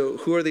 And so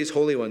who are these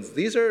holy ones?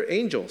 These are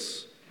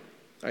angels,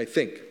 I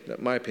think,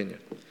 that's my opinion.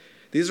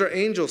 These are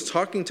angels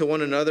talking to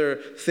one another,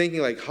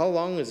 thinking like, how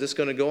long is this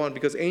going to go on?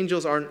 Because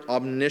angels aren't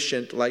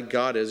omniscient like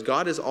God is.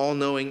 God is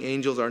all-knowing,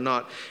 angels are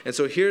not. And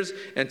so here's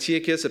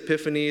Antiochus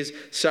Epiphanes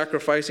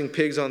sacrificing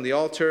pigs on the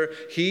altar.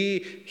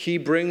 He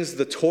brings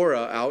the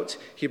Torah out.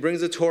 He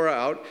brings the Torah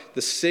out,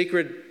 the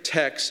sacred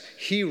texts.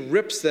 He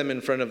rips them in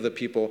front of the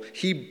people.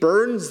 He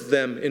burns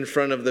them in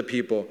front of the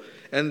people.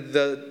 And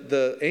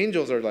the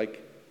angels are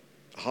like,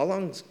 how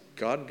long is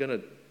God going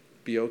to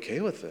be okay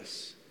with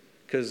this?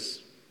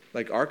 Because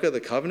like Ark of the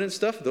Covenant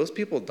stuff, those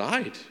people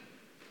died.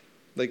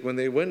 Like when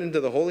they went into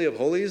the Holy of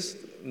Holies,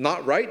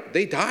 not right,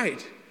 they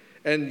died.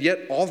 And yet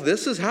all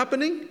this is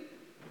happening?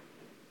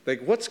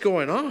 Like, what's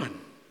going on?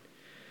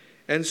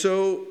 And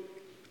so,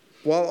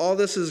 while all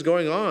this is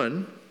going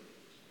on,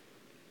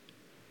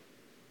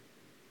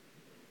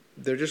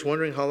 they're just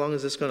wondering, how long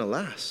is this going to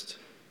last?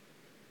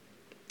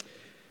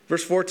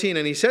 Verse 14,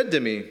 and he said to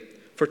me,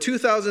 for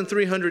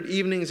 2,300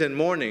 evenings and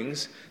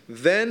mornings,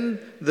 then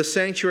the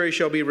sanctuary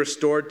shall be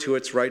restored to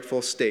its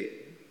rightful state.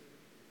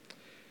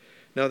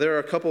 Now, there are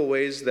a couple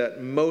ways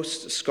that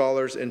most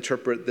scholars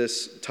interpret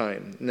this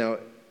time. Now,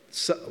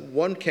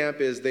 one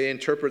camp is they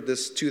interpret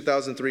this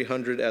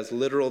 2,300 as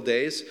literal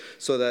days,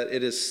 so that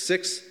it is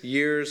 6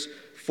 years,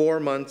 4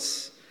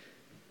 months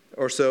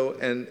or so,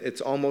 and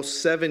it's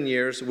almost 7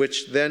 years,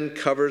 which then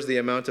covers the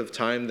amount of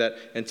time that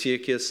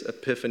Antiochus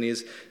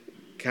Epiphanes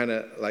kind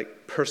of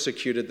like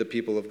persecuted the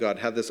people of God,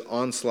 had this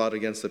onslaught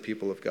against the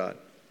people of God.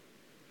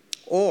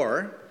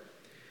 Or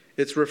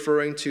it's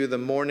referring to the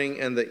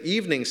morning and the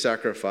evening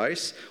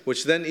sacrifice,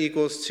 which then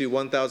equals to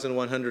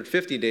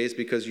 1,150 days,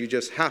 because you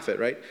just half it,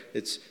 right?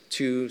 It's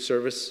 2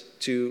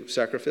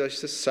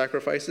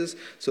 sacrifices.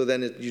 So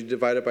then you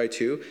divide it by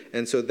 2.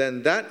 And so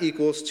then that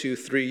equals to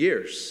 3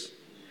 years.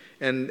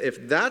 And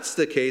if that's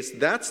the case,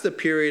 that's the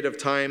period of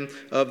time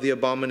of the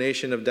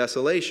abomination of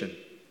desolation.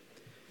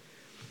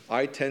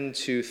 I tend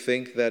to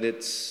think that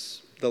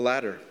it's the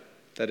latter,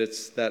 that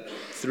it's that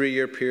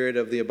 3-year period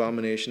of the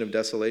abomination of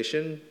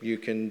desolation. You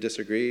can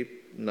disagree,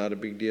 not a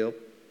big deal,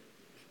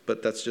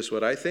 but that's just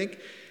what I think.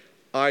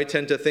 I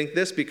tend to think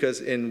this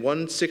because in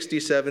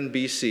 167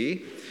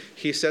 BC,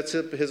 he sets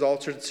up his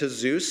altar to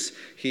Zeus,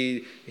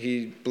 he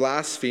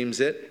blasphemes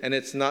it, and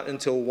it's not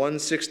until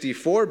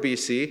 164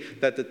 BC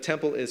that the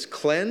temple is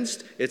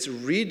cleansed, it's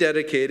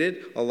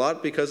rededicated, a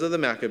lot because of the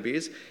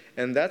Maccabees,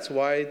 and that's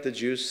why the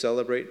Jews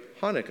celebrate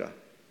Hanukkah.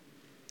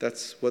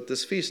 That's what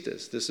this feast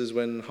is. This is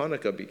when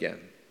Hanukkah began.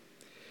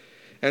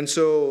 And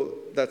so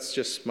that's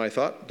just my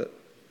thought.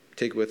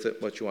 Take with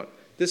it what you want.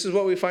 This is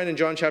what we find in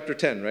John chapter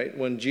 10, right?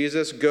 When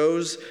Jesus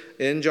goes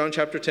in John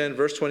chapter 10,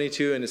 verse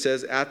 22, and it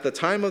says, at the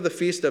time of the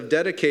feast of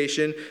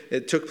dedication,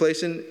 it took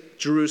place in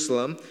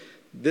Jerusalem.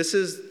 This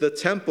is the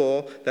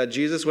temple that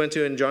Jesus went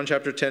to in John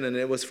chapter 10, and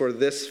it was for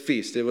this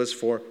feast. It was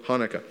for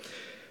Hanukkah.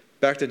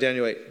 Back to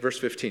Daniel 8, verse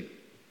 15.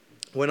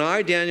 When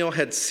I, Daniel,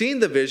 had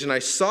seen the vision, I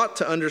sought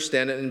to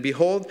understand it, and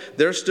behold,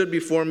 there stood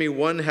before me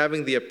one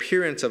having the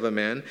appearance of a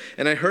man,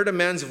 and I heard a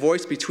man's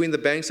voice between the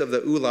banks of the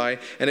Ulai,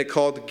 and it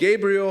called,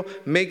 Gabriel,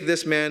 make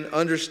this man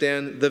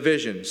understand the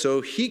vision.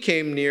 So he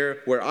came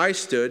near where I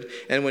stood,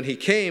 and when he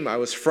came, I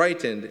was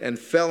frightened and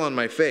fell on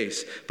my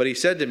face. But he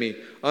said to me,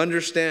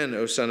 understand,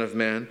 O son of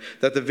man,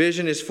 that the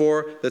vision is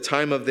for the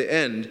time of the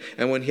end.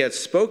 And when he had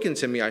spoken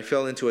to me, I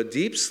fell into a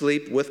deep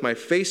sleep with my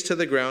face to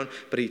the ground,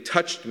 but he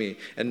touched me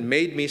and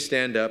made me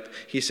stand up.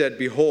 He said,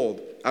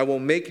 behold, I will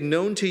make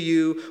known to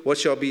you what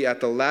shall be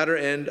at the latter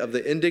end of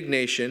the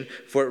indignation,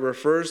 for it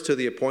refers to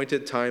the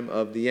appointed time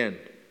of the end.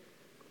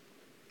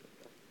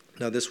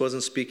 Now, this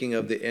wasn't speaking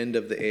of the end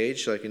of the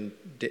age, like in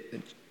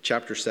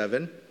chapter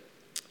 7.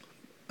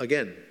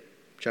 Again,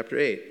 chapter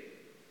 8.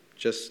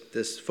 Just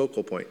this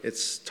focal point.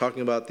 It's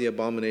talking about the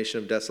abomination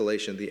of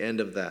desolation, the end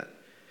of that.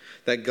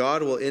 That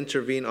God will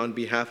intervene on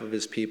behalf of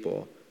his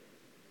people.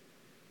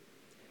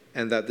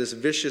 And that this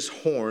vicious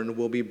horn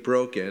will be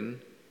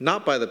broken,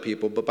 not by the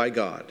people, but by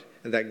God.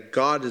 And that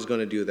God is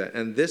going to do that.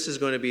 And this is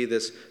going to be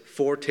this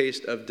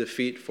foretaste of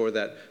defeat for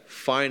that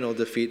final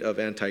defeat of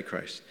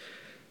Antichrist.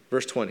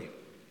 Verse 20.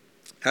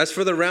 As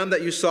for the ram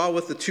that you saw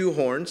with the 2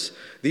 horns,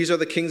 these are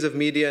the kings of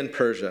Media and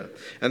Persia.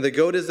 And the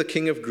goat is the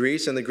king of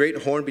Greece, and the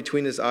great horn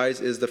between his eyes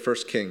is the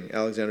first king,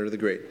 Alexander the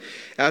Great.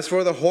 As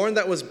for the horn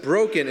that was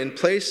broken, in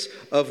place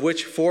of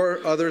which 4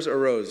 others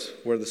arose,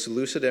 where the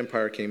Seleucid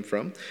Empire came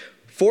from,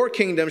 4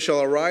 kingdoms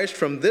shall arise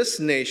from this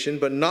nation,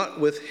 but not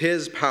with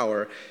his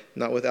power,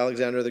 not with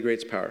Alexander the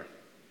Great's power,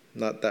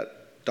 not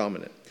that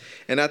dominant.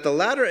 And at the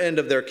latter end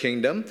of their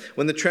kingdom,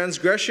 when the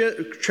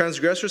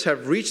transgressors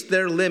have reached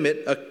their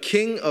limit, a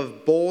king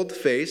of bold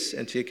face,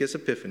 Antiochus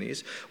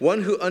Epiphanes,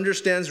 one who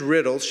understands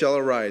riddles, shall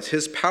arise.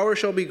 His power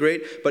shall be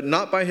great, but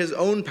not by his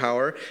own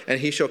power, and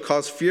he shall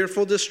cause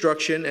fearful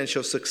destruction, and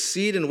shall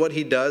succeed in what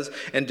he does,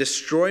 and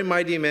destroy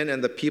mighty men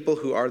and the people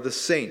who are the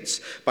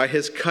saints. By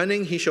his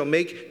cunning he shall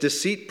make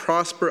deceit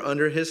prosper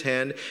under his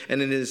hand,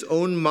 and in his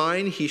own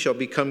mind he shall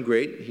become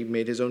great. He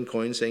made his own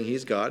coin, saying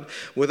he's God.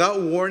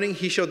 Without warning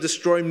he shall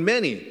destroy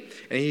many,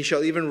 and he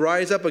shall even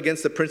rise up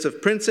against the prince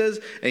of princes,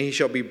 and he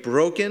shall be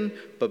broken,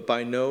 but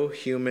by no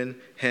human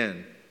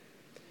hand.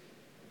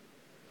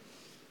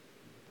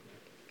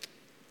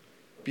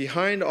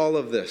 Behind all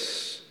of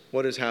this,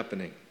 what is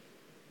happening?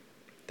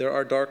 There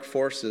are dark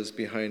forces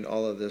behind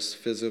all of this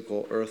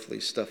physical, earthly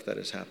stuff that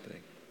is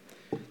happening.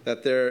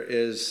 That there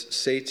is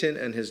Satan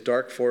and his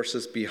dark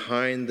forces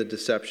behind the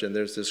deception.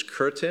 There's this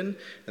curtain,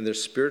 and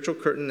there's spiritual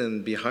curtain,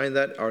 and behind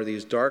that are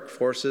these dark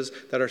forces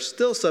that are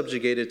still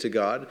subjugated to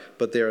God,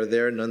 but they are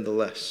there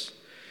nonetheless.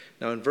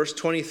 Now in verse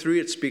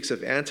 23, it speaks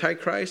of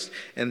Antichrist,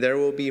 and there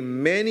will be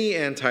many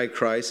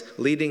Antichrists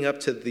leading up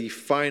to the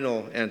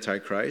final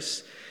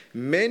Antichrist.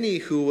 Many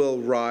who will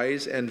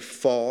rise and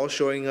fall,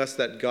 showing us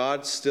that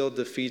God still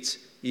defeats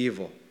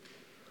evil,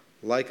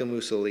 like a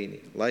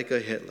Mussolini, like a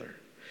Hitler.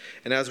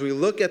 And as we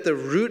look at the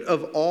root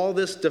of all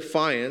this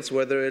defiance,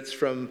 whether it's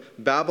from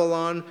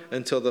Babylon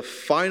until the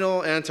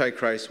final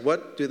Antichrist,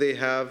 what do they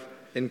have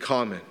in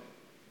common?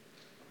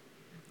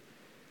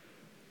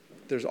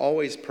 There's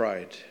always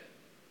pride.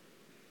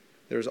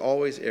 There's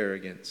always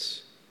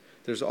arrogance.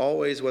 There's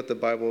always what the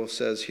Bible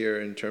says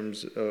here in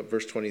terms of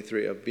verse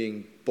 23 of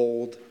being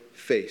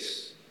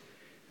bold-faced.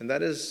 And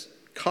that is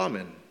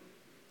common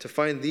to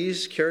find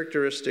these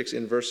characteristics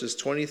in verses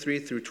 23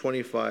 through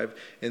 25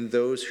 in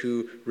those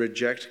who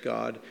reject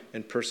God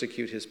and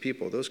persecute his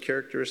people. Those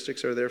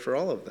characteristics are there for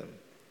all of them.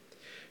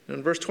 And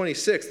in verse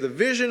 26, the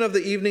vision of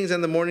the evenings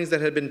and the mornings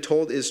that had been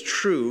told is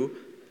true,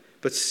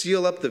 but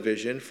seal up the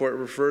vision, for it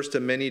refers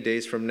to many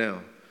days from now.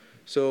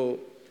 So,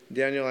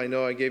 Daniel, I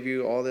know I gave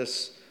you all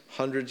this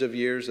hundreds of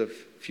years of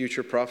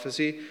future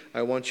prophecy.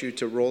 I want you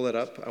to roll it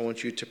up. I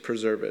want you to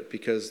preserve it,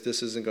 because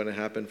this isn't going to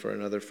happen for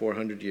another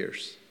 400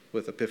 years.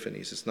 With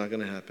epiphanies. It's not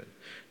going to happen.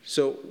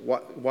 So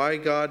why,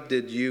 God,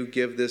 did you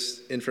give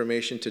this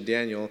information to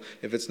Daniel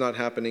if it's not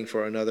happening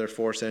for another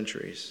 4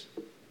 centuries?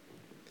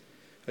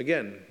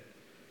 Again,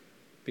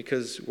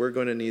 because we're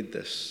going to need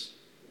this.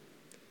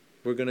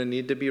 We're going to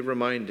need to be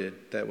reminded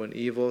that when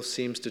evil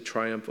seems to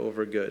triumph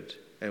over good,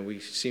 and we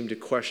seem to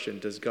question,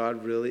 does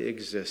God really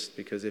exist?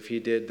 Because if he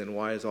did, then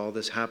why is all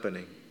this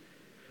happening?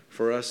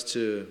 For us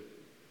to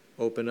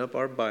open up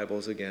our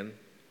Bibles again,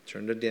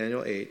 turn to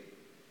Daniel 8,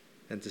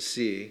 and to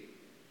see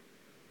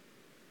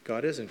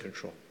God is in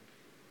control.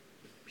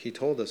 He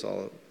told us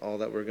all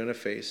that we're going to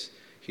face.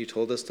 He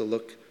told us to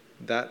look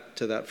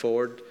to that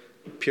forward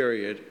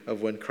period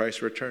of when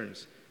Christ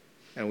returns.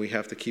 And we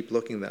have to keep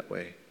looking that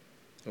way.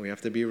 And we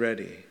have to be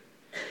ready.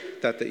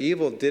 That the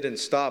evil didn't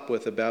stop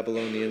with the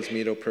Babylonians,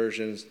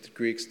 Medo-Persians, the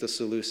Greeks, the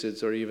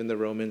Seleucids, or even the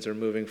Romans are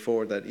moving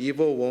forward. That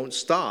evil won't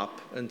stop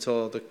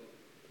until the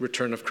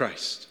return of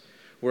Christ,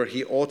 where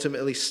he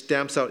ultimately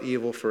stamps out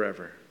evil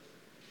forever.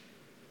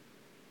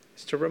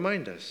 It's to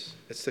remind us.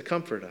 It's to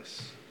comfort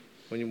us.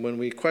 When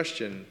we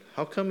question,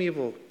 how come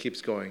evil keeps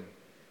going?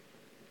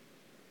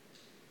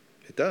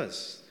 It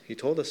does. He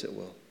told us it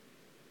will.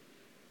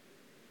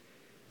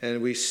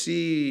 And we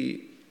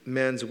see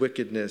man's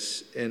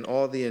wickedness and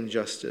all the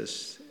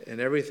injustice and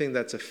everything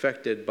that's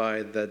affected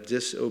by the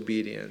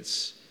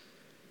disobedience.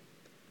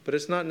 But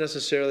it's not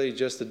necessarily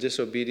just the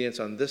disobedience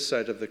on this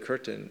side of the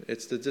curtain.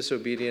 It's the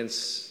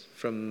disobedience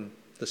from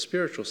the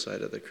spiritual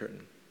side of the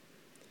curtain.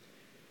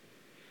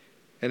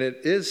 And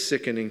it is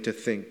sickening to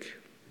think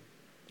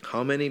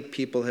how many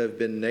people have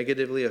been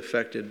negatively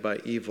affected by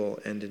evil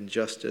and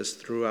injustice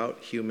throughout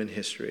human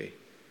history.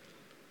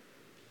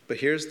 But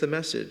here's the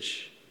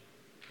message.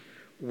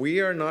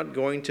 We are not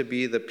going to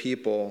be the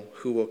people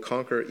who will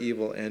conquer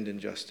evil and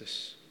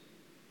injustice,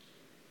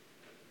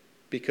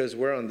 because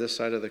we're on this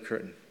side of the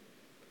curtain,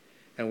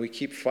 and we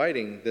keep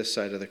fighting this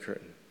side of the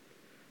curtain.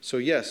 So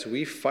yes,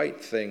 we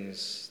fight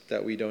things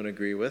that we don't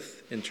agree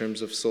with in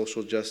terms of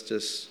social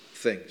justice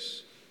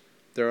things.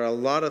 There are a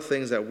lot of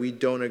things that we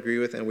don't agree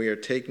with, and we are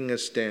taking a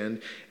stand,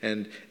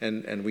 and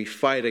we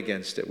fight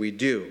against it. We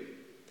do.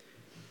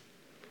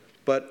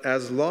 But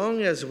as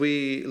long as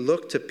we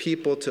look to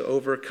people to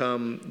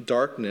overcome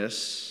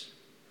darkness,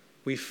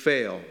 we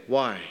fail.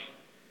 Why?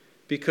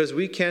 Because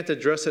we can't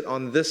address it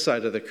on this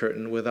side of the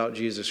curtain without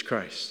Jesus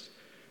Christ.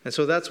 And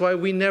so that's why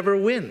we never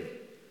win.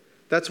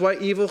 That's why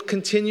evil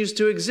continues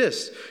to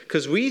exist.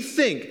 Because we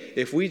think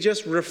if we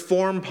just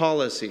reform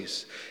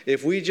policies,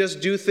 if we just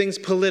do things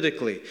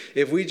politically,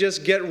 if we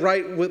just get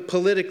right with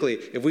politically,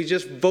 if we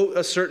just vote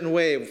a certain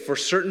way for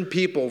certain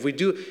people, if we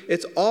do,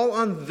 it's all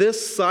on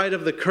this side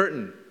of the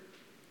curtain.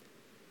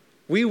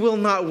 We will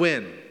not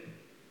win.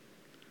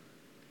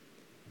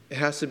 It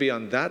has to be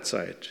on that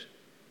side.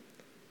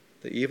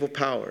 The evil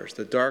powers,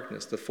 the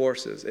darkness, the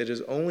forces. It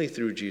is only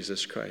through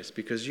Jesus Christ,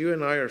 because you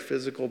and I are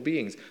physical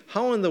beings.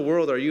 How in the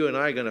world are you and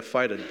I going to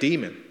fight a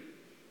demon?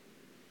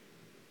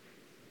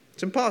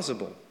 It's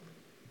impossible.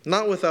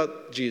 Not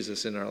without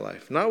Jesus in our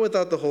life. Not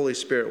without the Holy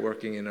Spirit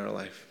working in our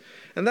life.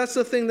 And that's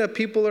the thing that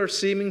people are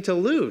seeming to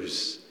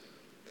lose.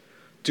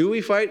 Do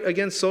we fight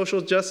against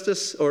social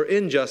justice or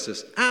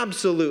injustice?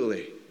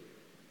 Absolutely.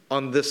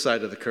 On this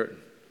side of the curtain.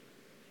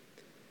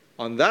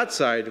 On that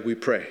side, we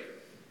pray.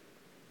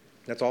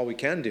 That's all we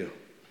can do.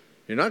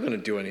 You're not going to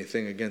do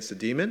anything against a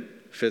demon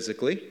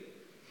physically.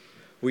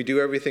 We do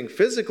everything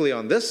physically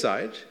on this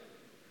side.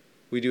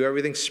 We do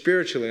everything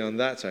spiritually on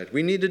that side.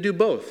 We need to do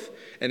both.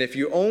 And if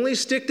you only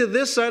stick to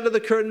this side of the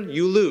curtain,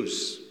 you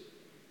lose.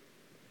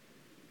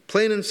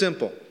 Plain and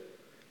simple.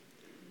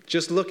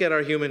 Just look at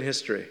our human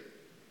history.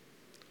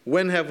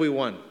 When have we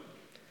won?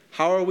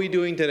 How are we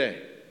doing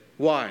today?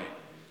 Why?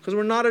 Because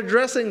we're not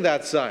addressing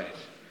that side.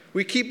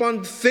 We keep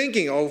on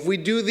thinking, if we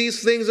do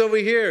these things over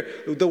here,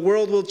 the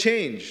world will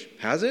change.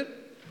 Has it?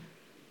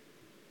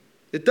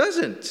 It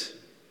doesn't.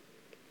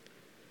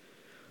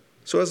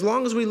 So as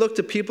long as we look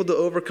to people to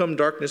overcome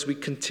darkness, we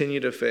continue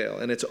to fail.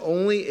 And it's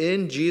only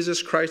in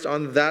Jesus Christ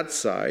on that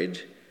side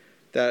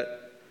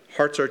that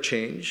hearts are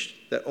changed,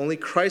 that only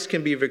Christ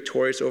can be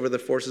victorious over the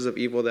forces of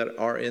evil that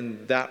are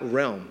in that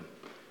realm.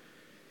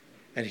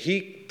 And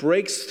he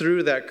breaks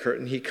through that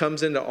curtain. He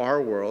comes into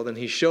our world and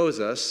he shows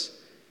us,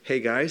 hey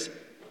guys,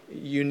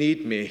 you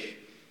need me.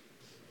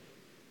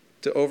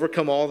 To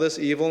overcome all this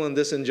evil and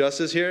this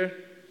injustice here,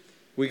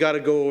 we got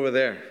to go over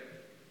there.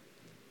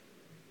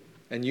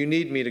 And you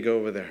need me to go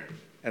over there.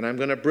 And I'm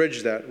going to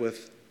bridge that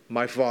with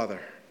my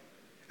Father.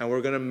 And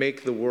we're going to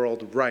make the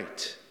world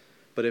right.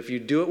 But if you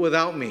do it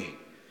without me,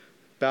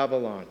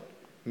 Babylon,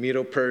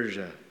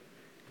 Medo-Persia,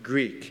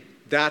 Greek,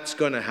 that's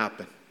going to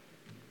happen.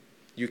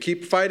 You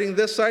keep fighting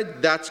this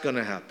side, that's going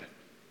to happen.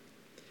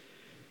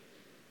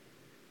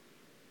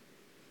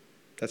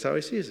 That's how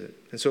he sees it.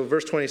 And so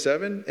verse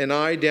 27, and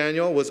I,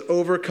 Daniel, was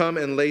overcome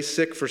and lay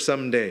sick for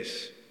some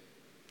days.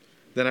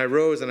 Then I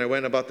rose and I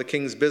went about the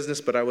king's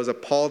business, but I was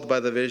appalled by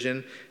the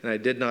vision and I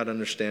did not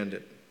understand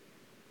it.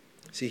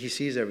 See, he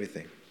sees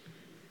everything.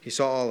 He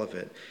saw all of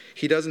it.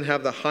 He doesn't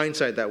have the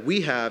hindsight that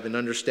we have in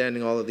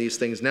understanding all of these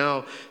things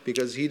now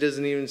because he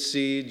doesn't even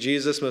see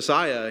Jesus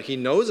Messiah. He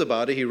knows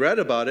about it. He read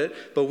about it.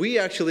 But we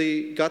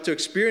actually got to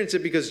experience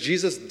it because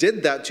Jesus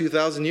did that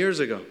 2,000 years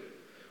ago.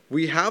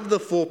 We have the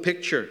full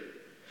picture.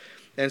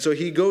 And so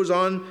he goes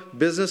on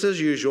business as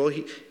usual.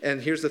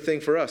 And here's the thing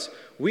for us.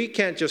 We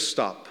can't just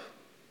stop.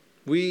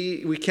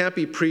 We can't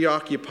be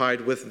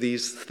preoccupied with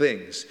these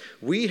things.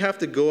 We have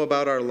to go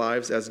about our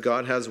lives as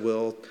God has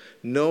willed,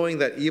 knowing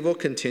that evil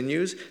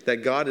continues, that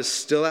God is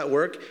still at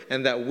work,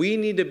 and that we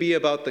need to be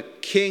about the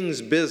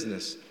king's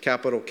business,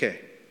 capital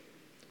K.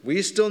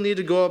 We still need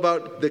to go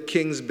about the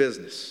king's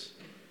business.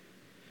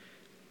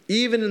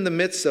 Even in the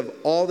midst of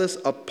all this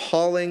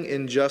appalling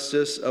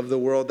injustice of the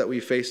world that we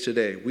face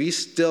today, we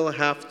still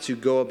have to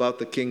go about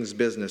the king's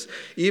business.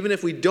 Even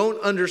if we don't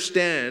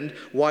understand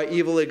why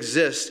evil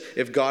exists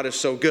if God is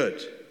so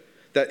good.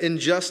 That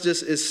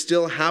injustice is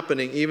still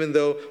happening even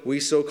though we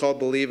so-called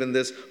believe in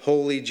this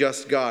holy,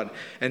 just God.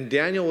 And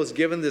Daniel was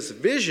given this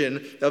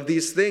vision of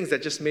these things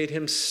that just made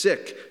him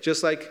sick.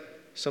 Just like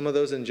some of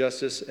those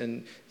injustices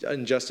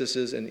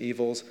and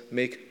evils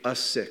make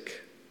us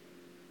sick.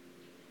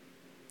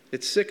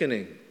 It's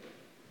sickening,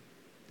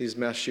 these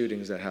mass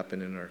shootings that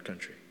happen in our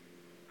country.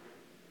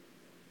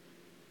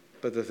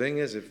 But the thing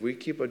is, if we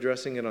keep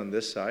addressing it on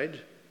this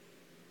side,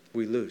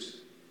 we lose.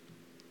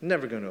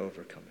 Never going to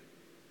overcome it.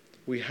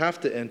 We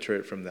have to enter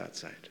it from that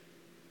side.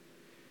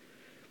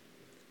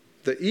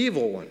 The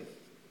evil one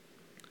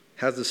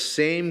has the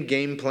same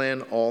game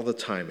plan all the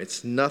time.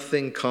 It's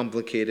nothing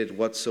complicated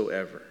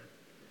whatsoever.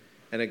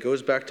 And it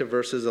goes back to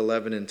verses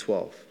 11 and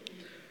 12.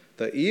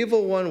 The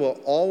evil one will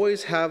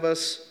always have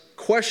us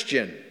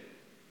question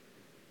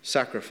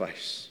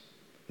sacrifice,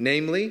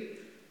 namely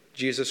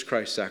Jesus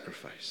Christ's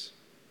sacrifice.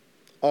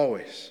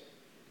 Always.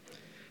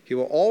 He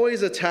will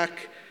always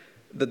attack,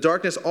 the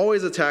darkness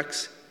always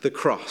attacks the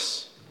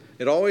cross.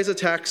 It always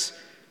attacks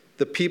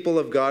the people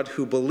of God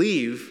who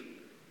believe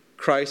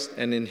Christ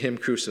and in him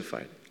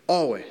crucified.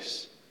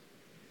 Always.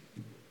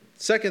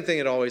 Second thing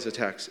it always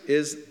attacks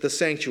is the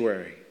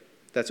sanctuary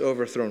that's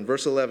overthrown.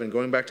 Verse 11,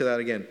 going back to that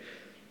again.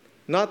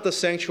 Not the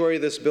sanctuary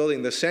of this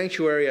building, the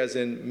sanctuary as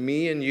in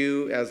me and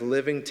you as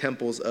living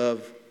temples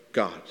of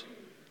God.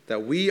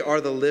 That we are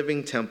the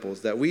living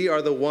temples, that we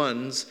are the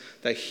ones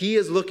that he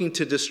is looking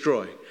to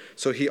destroy.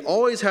 So he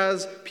always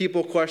has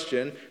people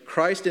question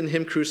Christ and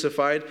him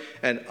crucified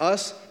and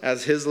us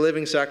as his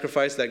living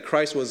sacrifice that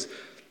Christ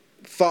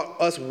thought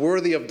us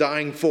worthy of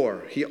dying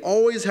for. He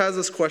always has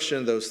us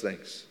question those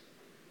things.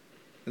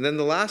 And then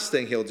the last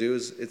thing he'll do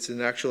is,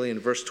 actually in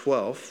verse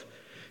 12,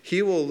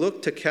 he will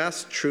look to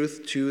cast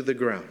truth to the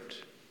ground.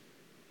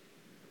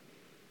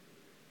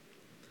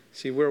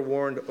 See, we're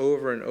warned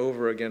over and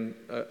over again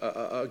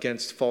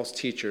against false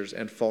teachers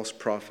and false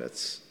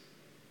prophets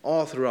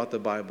all throughout the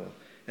Bible.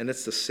 And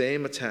it's the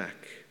same attack.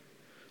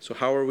 So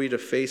how are we to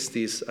face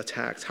these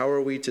attacks? How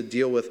are we to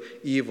deal with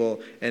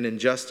evil and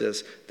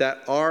injustice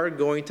that are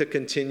going to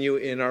continue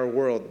in our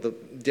world?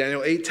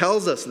 Daniel 8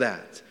 tells us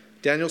that.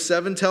 Daniel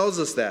 7 tells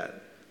us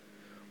that.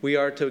 We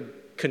are to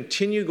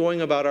continue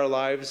going about our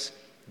lives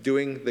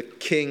doing the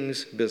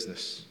king's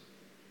business.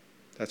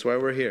 That's why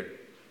we're here.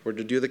 We're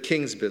to do the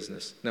king's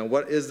business. Now,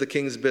 what is the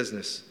king's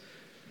business?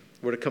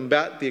 We're to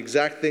combat the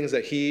exact things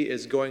that he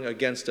is going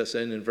against us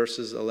in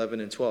verses 11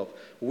 and 12.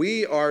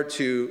 We are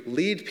to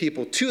lead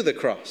people to the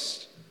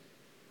cross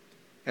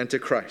and to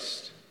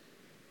Christ.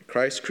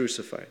 Christ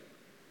crucified.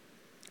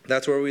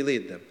 That's where we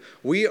lead them.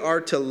 We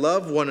are to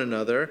love one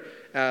another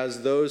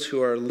as those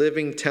who are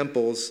living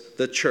temples,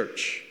 the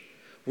church.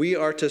 We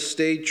are to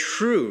stay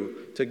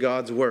true to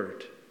God's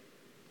word.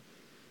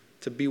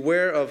 To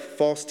beware of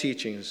false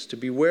teachings, to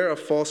beware of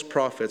false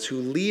prophets who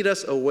lead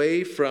us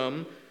away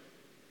from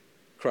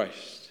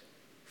Christ,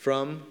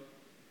 from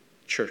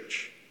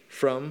church,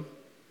 from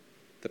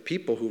the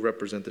people who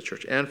represent the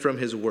church, and from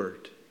his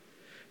word.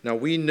 Now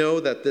we know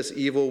that this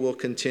evil will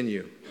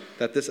continue,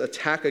 that this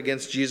attack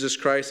against Jesus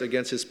Christ,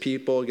 against his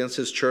people, against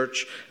his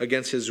church,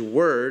 against his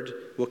word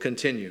will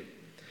continue.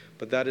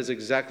 But that is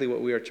exactly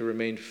what we are to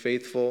remain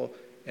faithful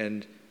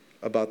and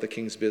about the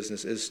King's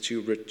business is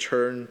to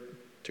return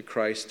to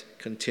Christ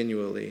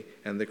continually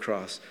and the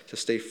cross, to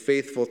stay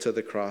faithful to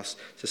the cross,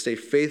 to stay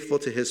faithful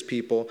to his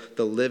people,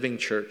 the living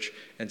church,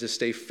 and to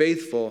stay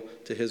faithful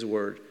to his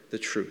word, the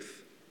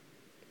truth.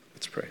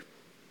 Let's pray.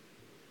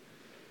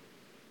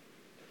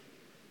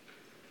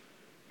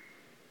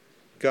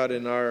 God,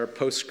 in our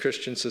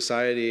post-Christian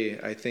society,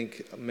 I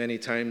think many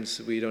times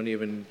we don't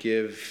even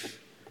give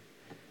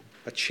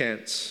a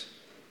chance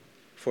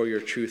for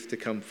your truth to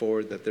come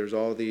forward, that there's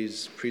all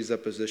these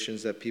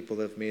presuppositions that people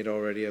have made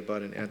already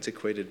about an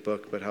antiquated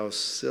book, but how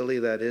silly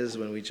that is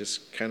when we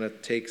just kind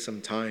of take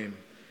some time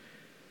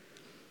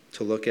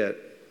to look at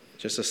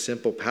just a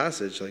simple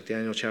passage like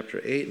Daniel chapter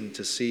 8 and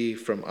to see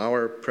from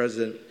our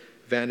present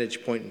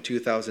vantage point in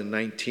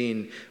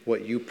 2019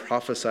 what you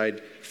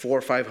prophesied 400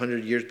 or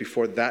 500 years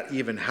before that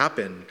even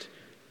happened,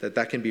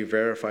 that can be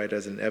verified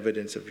as an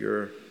evidence of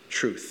your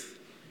truth.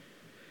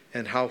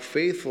 And how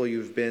faithful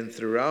you've been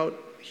throughout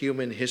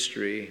human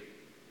history.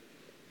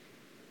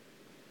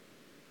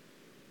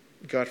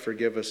 God,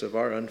 forgive us of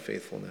our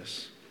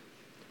unfaithfulness.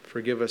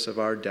 Forgive us of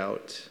our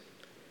doubt.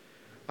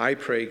 I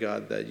pray,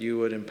 God, that you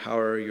would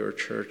empower your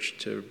church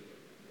to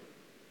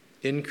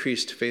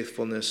increased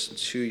faithfulness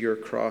to your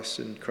cross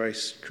in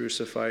Christ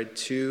crucified,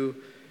 to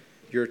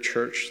your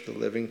church, the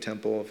living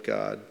temple of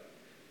God,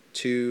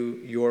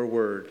 to your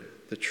word,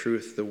 the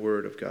truth, the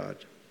word of God.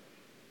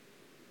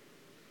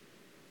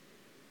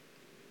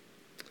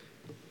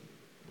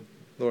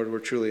 Lord, we're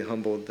truly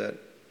humbled that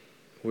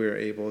we're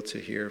able to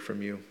hear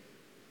from you,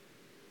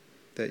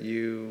 that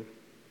you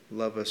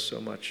love us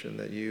so much and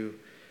that you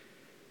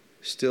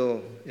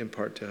still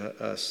impart to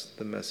us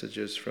the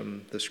messages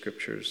from the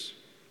scriptures.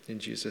 In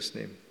Jesus'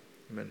 name,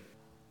 amen.